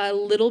talk a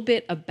little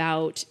bit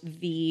about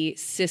the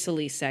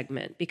Sicily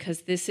segment,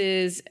 because this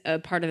is a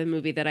part of the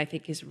movie that I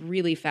think is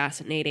really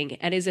fascinating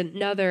and is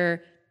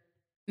another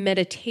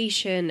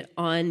meditation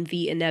on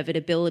the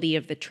inevitability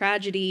of the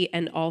tragedy,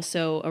 and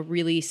also a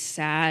really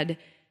sad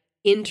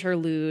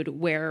interlude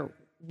where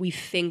we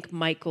think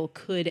Michael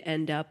could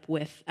end up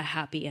with a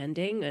happy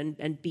ending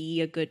and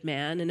be a good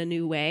man in a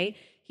new way.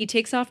 He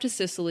takes off to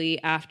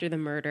Sicily after the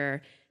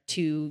murder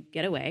to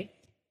get away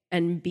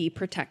and be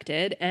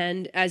protected.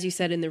 And as you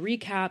said in the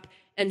recap,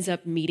 ends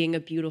up meeting a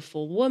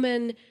beautiful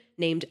woman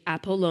named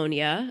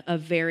Apollonia, a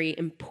very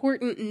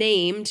important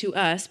name to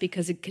us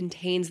because it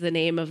contains the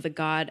name of the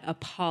god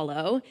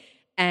Apollo.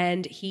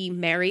 And he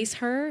marries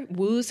her,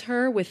 woos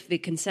her with the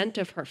consent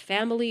of her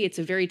family. It's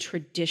a very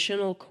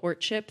traditional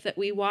courtship that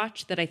we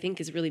watch that I think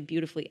is really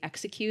beautifully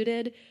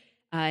executed.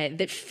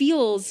 That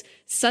feels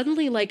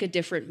suddenly like a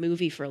different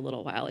movie for a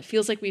little while. It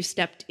feels like we've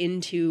stepped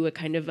into a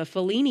kind of a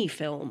Fellini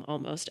film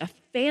almost, a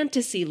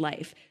fantasy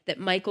life that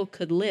Michael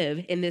could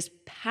live in this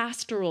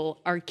pastoral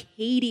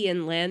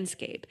Arcadian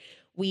landscape.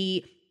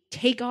 We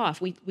take off,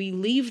 we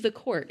leave the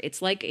court.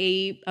 It's like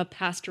a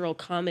pastoral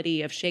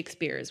comedy of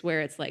Shakespeare's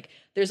where it's like,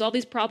 there's all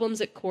these problems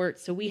at court,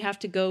 so we have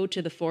to go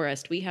to the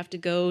forest. We have to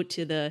go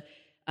to the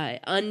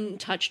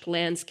untouched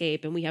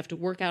landscape, and we have to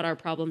work out our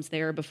problems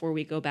there before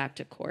we go back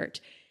to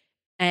court.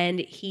 And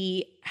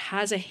he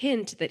has a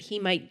hint that he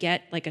might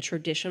get like a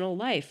traditional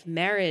life,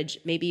 marriage,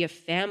 maybe a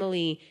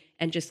family,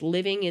 and just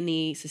living in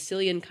the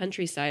Sicilian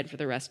countryside for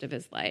the rest of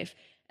his life.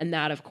 And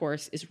that, of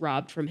course, is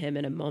robbed from him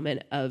in a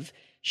moment of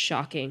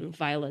shocking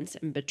violence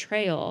and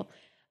betrayal.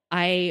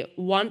 I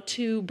want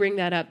to bring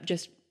that up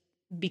just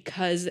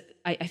because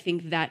I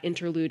think that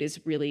interlude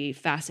is really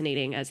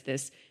fascinating as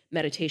this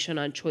meditation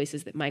on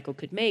choices that Michael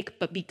could make,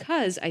 but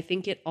because I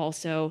think it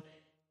also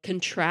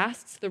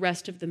contrasts the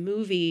rest of the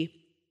movie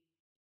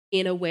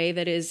in a way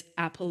that is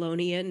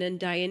Apollonian and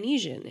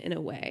Dionysian in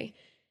a way.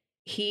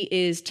 He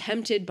is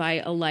tempted by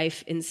a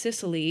life in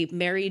Sicily,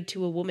 married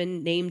to a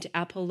woman named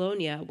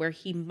Apollonia, where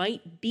he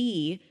might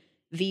be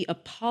the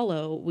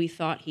Apollo we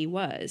thought he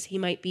was. He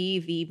might be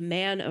the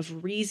man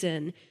of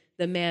reason,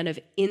 the man of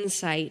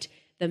insight,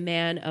 the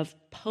man of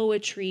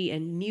poetry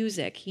and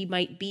music. He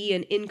might be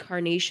an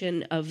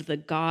incarnation of the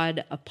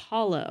god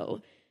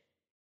Apollo,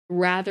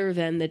 rather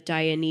than the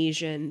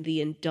Dionysian, the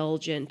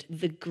indulgent,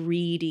 the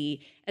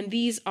greedy. And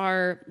these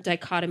are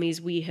dichotomies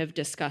we have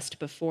discussed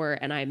before,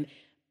 and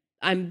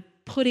I'm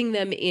putting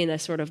them in a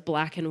sort of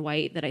black and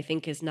white that I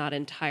think is not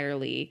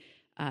entirely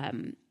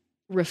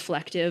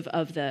reflective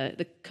of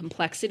the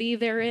complexity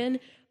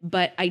therein.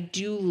 But I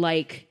do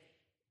like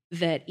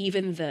that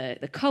even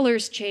the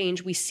colors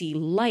change. We see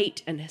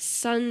light and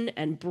sun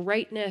and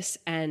brightness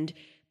and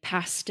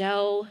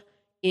pastel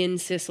in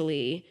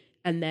Sicily,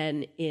 and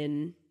then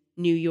in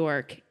New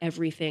York,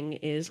 everything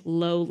is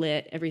low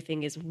lit,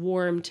 everything is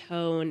warm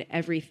tone,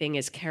 everything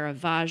is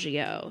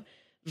Caravaggio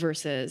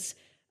versus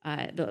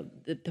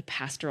the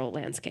pastoral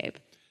landscape.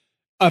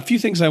 A few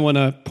things I want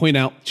to point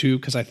out too,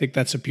 because I think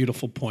that's a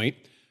beautiful point.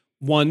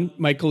 One,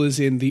 Michael is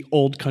in the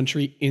old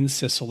country in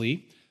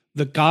Sicily.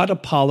 The god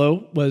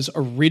Apollo was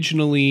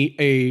originally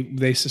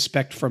they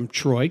suspect from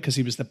Troy, because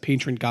he was the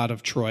patron god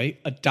of Troy,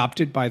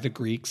 adopted by the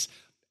Greeks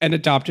and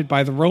adopted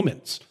by the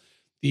Romans.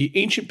 The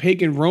ancient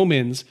pagan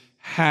Romans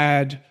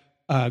had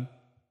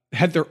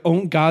their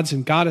own gods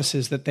and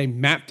goddesses that they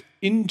mapped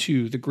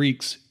into the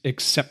Greeks,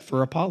 except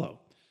for Apollo.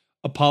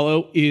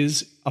 Apollo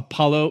is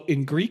Apollo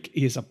in Greek.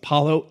 He is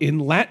Apollo in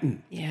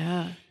Latin.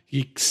 Yeah.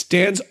 He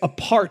stands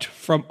apart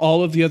from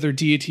all of the other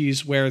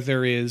deities where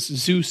there is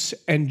Zeus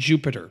and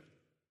Jupiter,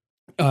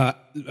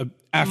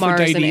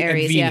 Aphrodite and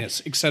Ares,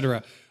 Venus,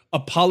 etc.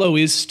 Apollo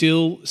is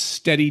still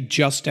steady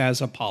just as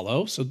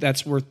Apollo, so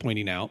that's worth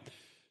pointing out.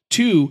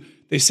 Two,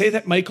 they say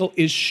that Michael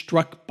is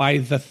struck by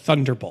the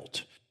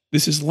thunderbolt.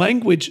 This is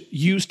language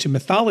used to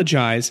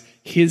mythologize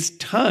his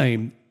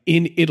time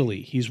in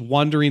Italy. He's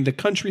wandering the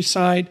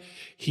countryside.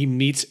 He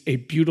meets a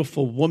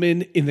beautiful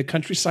woman in the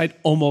countryside,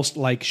 almost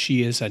like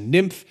she is a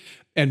nymph.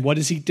 And what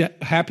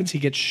happens? He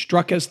gets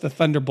struck as the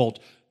thunderbolt,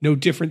 no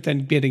different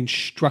than getting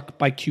struck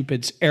by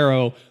Cupid's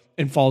arrow,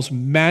 and falls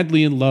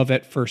madly in love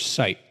at first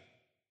sight.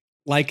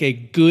 Like a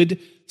good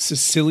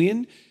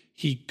Sicilian,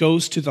 he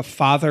goes to the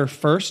father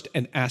first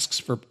and asks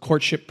for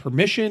courtship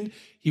permission.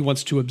 He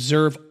wants to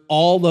observe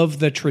all of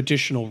the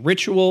traditional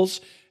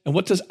rituals. And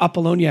what does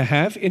Apollonia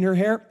have in her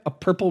hair? A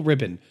purple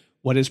ribbon.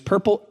 What is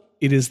purple?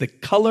 It is the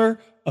color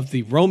of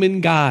the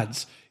Roman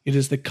gods. It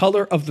is the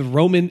color of the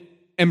Roman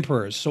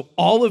emperors. So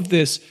all of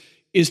this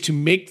is to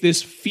make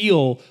this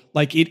feel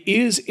like it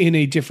is in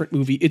a different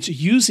movie. It's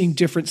using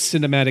different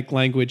cinematic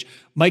language.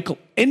 Michael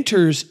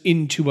enters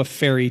into a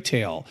fairy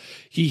tale.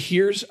 He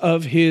hears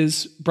of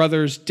his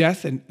brother's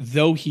death, and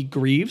though he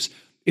grieves,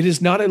 it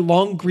is not a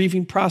long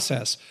grieving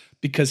process,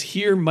 because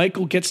here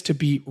Michael gets to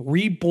be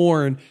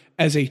reborn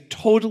as a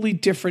totally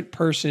different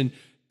person,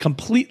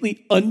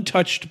 completely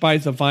untouched by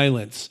the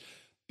violence.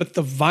 But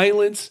the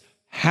violence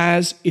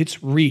has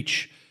its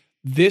reach.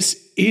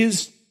 This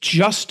is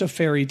just a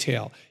fairy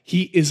tale.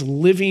 He is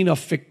living a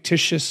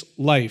fictitious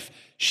life.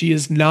 She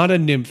is not a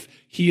nymph.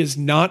 He is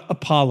not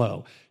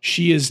Apollo.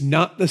 She is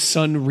not the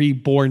son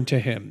reborn to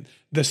him.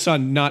 The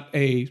son, not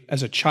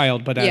as a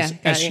child, but as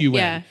S-U-N.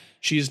 Yeah.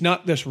 She is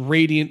not this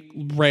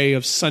radiant ray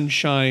of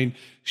sunshine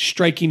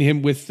striking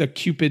him with the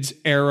Cupid's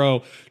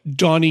arrow,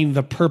 donning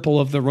the purple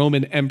of the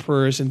Roman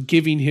emperors and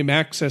giving him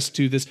access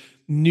to this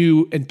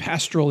new and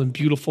pastoral and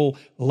beautiful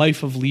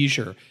life of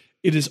leisure.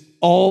 It is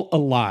all a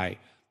lie.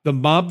 The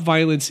mob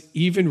violence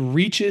even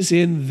reaches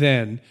in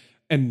then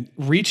and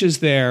reaches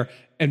there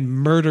and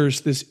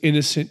murders this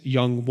innocent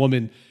young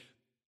woman.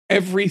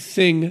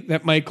 Everything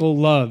that Michael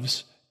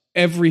loves,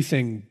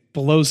 everything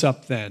blows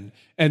up then.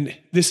 And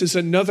this is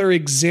another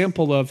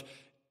example of,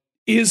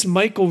 is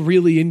Michael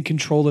really in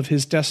control of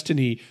his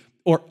destiny,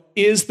 or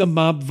is the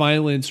mob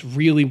violence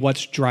really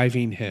what's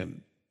driving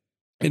him?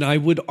 And I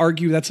would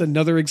argue that's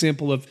another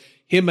example of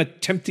him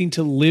attempting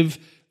to live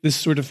this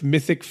sort of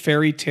mythic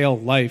fairy tale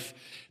life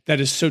that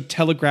is so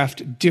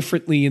telegraphed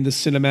differently in the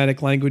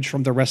cinematic language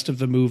from the rest of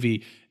the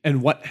movie.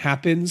 And what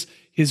happens?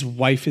 His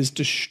wife is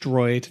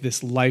destroyed.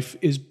 This life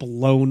is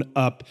blown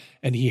up,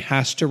 and he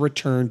has to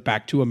return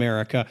back to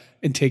America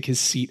and take his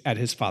seat at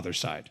his father's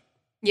side.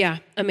 Yeah,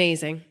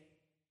 amazing.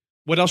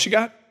 What else you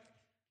got?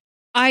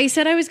 I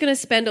said I was going to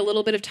spend a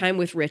little bit of time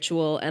with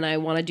ritual, and I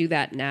want to do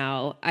that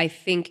now. I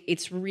think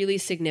it's really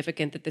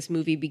significant that this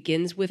movie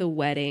begins with a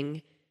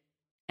wedding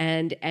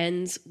and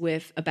ends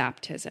with a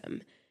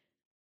baptism.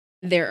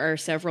 There are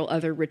several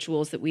other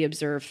rituals that we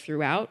observe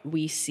throughout.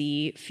 We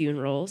see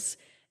funerals,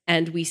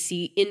 and we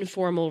see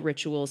informal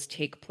rituals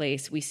take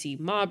place. We see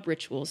mob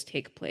rituals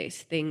take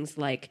place, things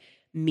like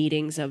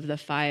meetings of the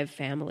 5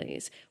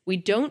 families. We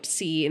don't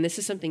see, and this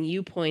is something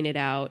you pointed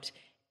out,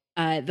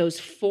 those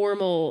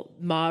formal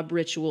mob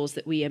rituals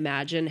that we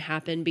imagine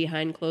happen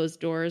behind closed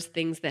doors,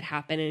 things that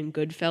happen in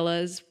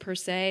Goodfellas per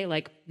se,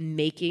 like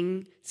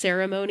making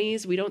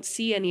ceremonies. We don't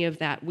see any of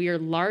that. We are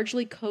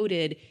largely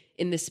coded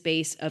in the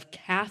space of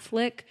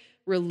Catholic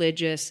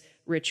religious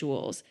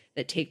rituals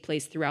that take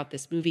place throughout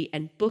this movie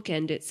and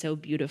bookend it so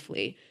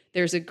beautifully.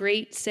 There's a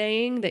great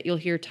saying that you'll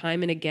hear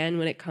time and again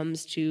when it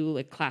comes to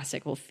like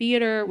classical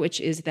theater, which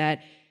is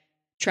that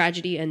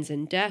tragedy ends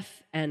in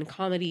death and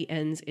comedy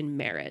ends in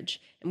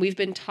marriage. And we've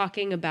been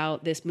talking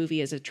about this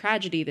movie as a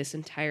tragedy this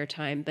entire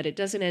time, but it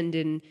doesn't end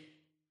in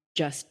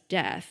just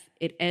death.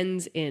 It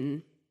ends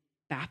in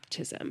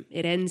baptism.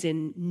 It ends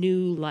in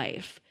new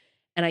life.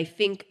 And I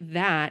think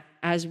that,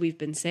 as we've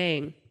been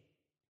saying,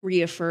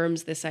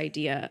 reaffirms this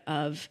idea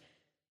of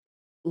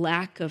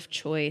lack of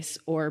choice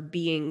or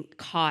being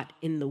caught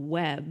in the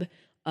web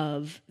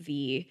of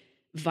the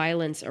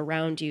violence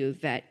around you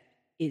that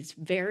is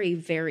very,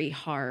 very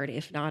hard,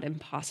 if not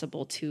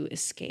impossible, to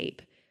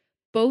escape.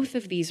 Both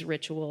of these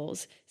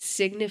rituals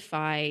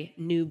signify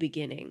new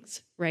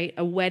beginnings, right?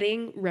 A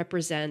wedding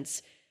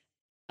represents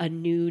a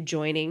new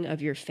joining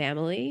of your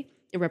family.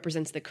 It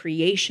represents the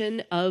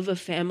creation of a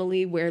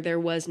family where there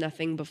was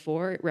nothing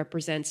before. It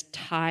represents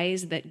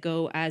ties that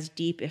go as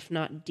deep, if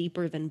not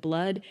deeper than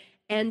blood,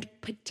 and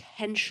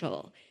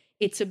potential.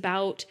 It's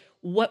about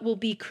what will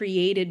be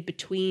created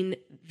between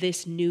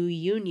this new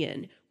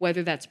union,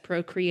 whether that's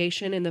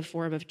procreation in the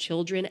form of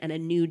children and a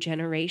new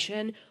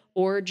generation,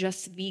 or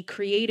just the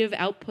creative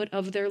output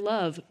of their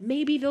love.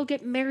 Maybe they'll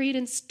get married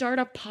and start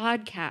a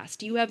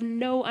podcast. You have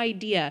no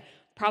idea.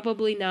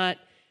 Probably not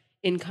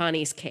in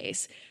Connie's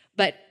case.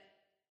 But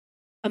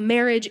a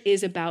marriage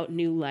is about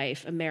new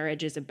life. A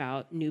marriage is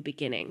about new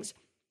beginnings.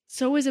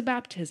 So is a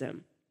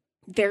baptism.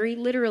 Very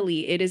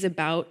literally, it is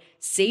about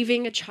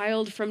saving a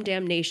child from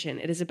damnation.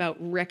 It is about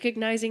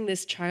recognizing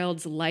this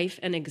child's life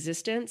and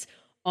existence,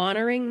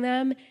 honoring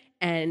them,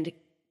 and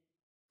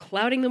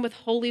clouding them with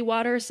holy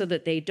water so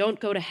that they don't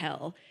go to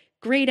hell.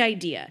 Great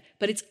idea.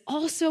 But it's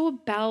also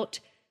about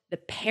the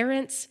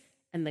parents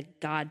and the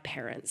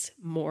godparents,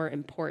 more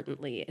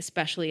importantly,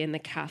 especially in the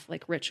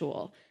Catholic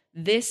ritual.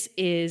 This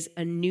is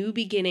a new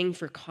beginning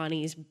for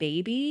Connie's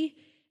baby,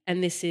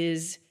 and this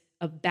is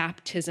a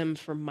baptism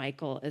for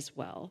Michael as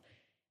well.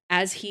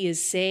 As he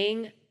is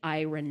saying,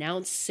 I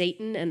renounce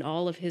Satan and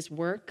all of his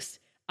works.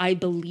 I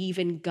believe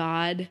in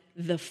God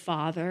the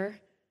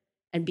Father,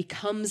 and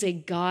becomes a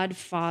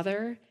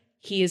godfather.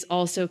 He is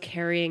also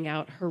carrying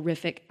out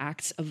horrific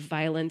acts of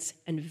violence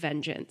and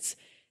vengeance.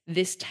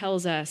 This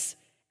tells us,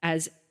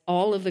 as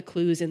all of the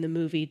clues in the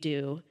movie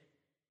do,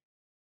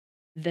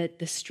 that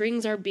the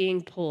strings are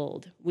being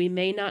pulled. We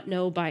may not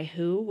know by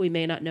who. We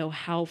may not know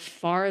how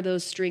far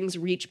those strings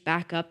reach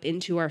back up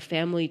into our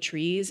family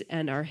trees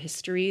and our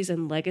histories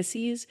and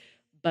legacies,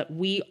 but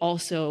we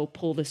also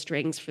pull the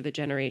strings for the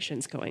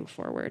generations going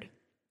forward.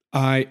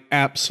 I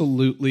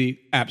absolutely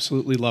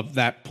love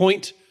that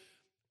point.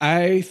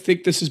 I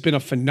think this has been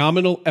a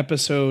phenomenal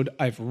episode.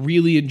 I've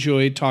really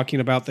enjoyed talking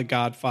about The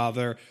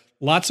Godfather.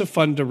 Lots of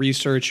fun to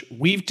research.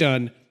 We've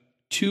done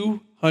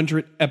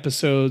 200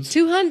 episodes.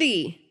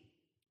 200.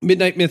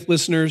 Midnight Myth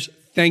listeners,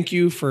 thank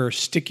you for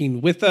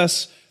sticking with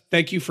us.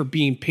 Thank you for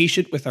being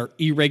patient with our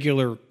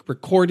irregular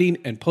recording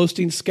and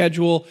posting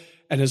schedule.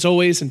 And as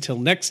always, until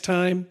next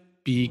time,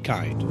 be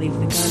kind. Leave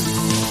the gun.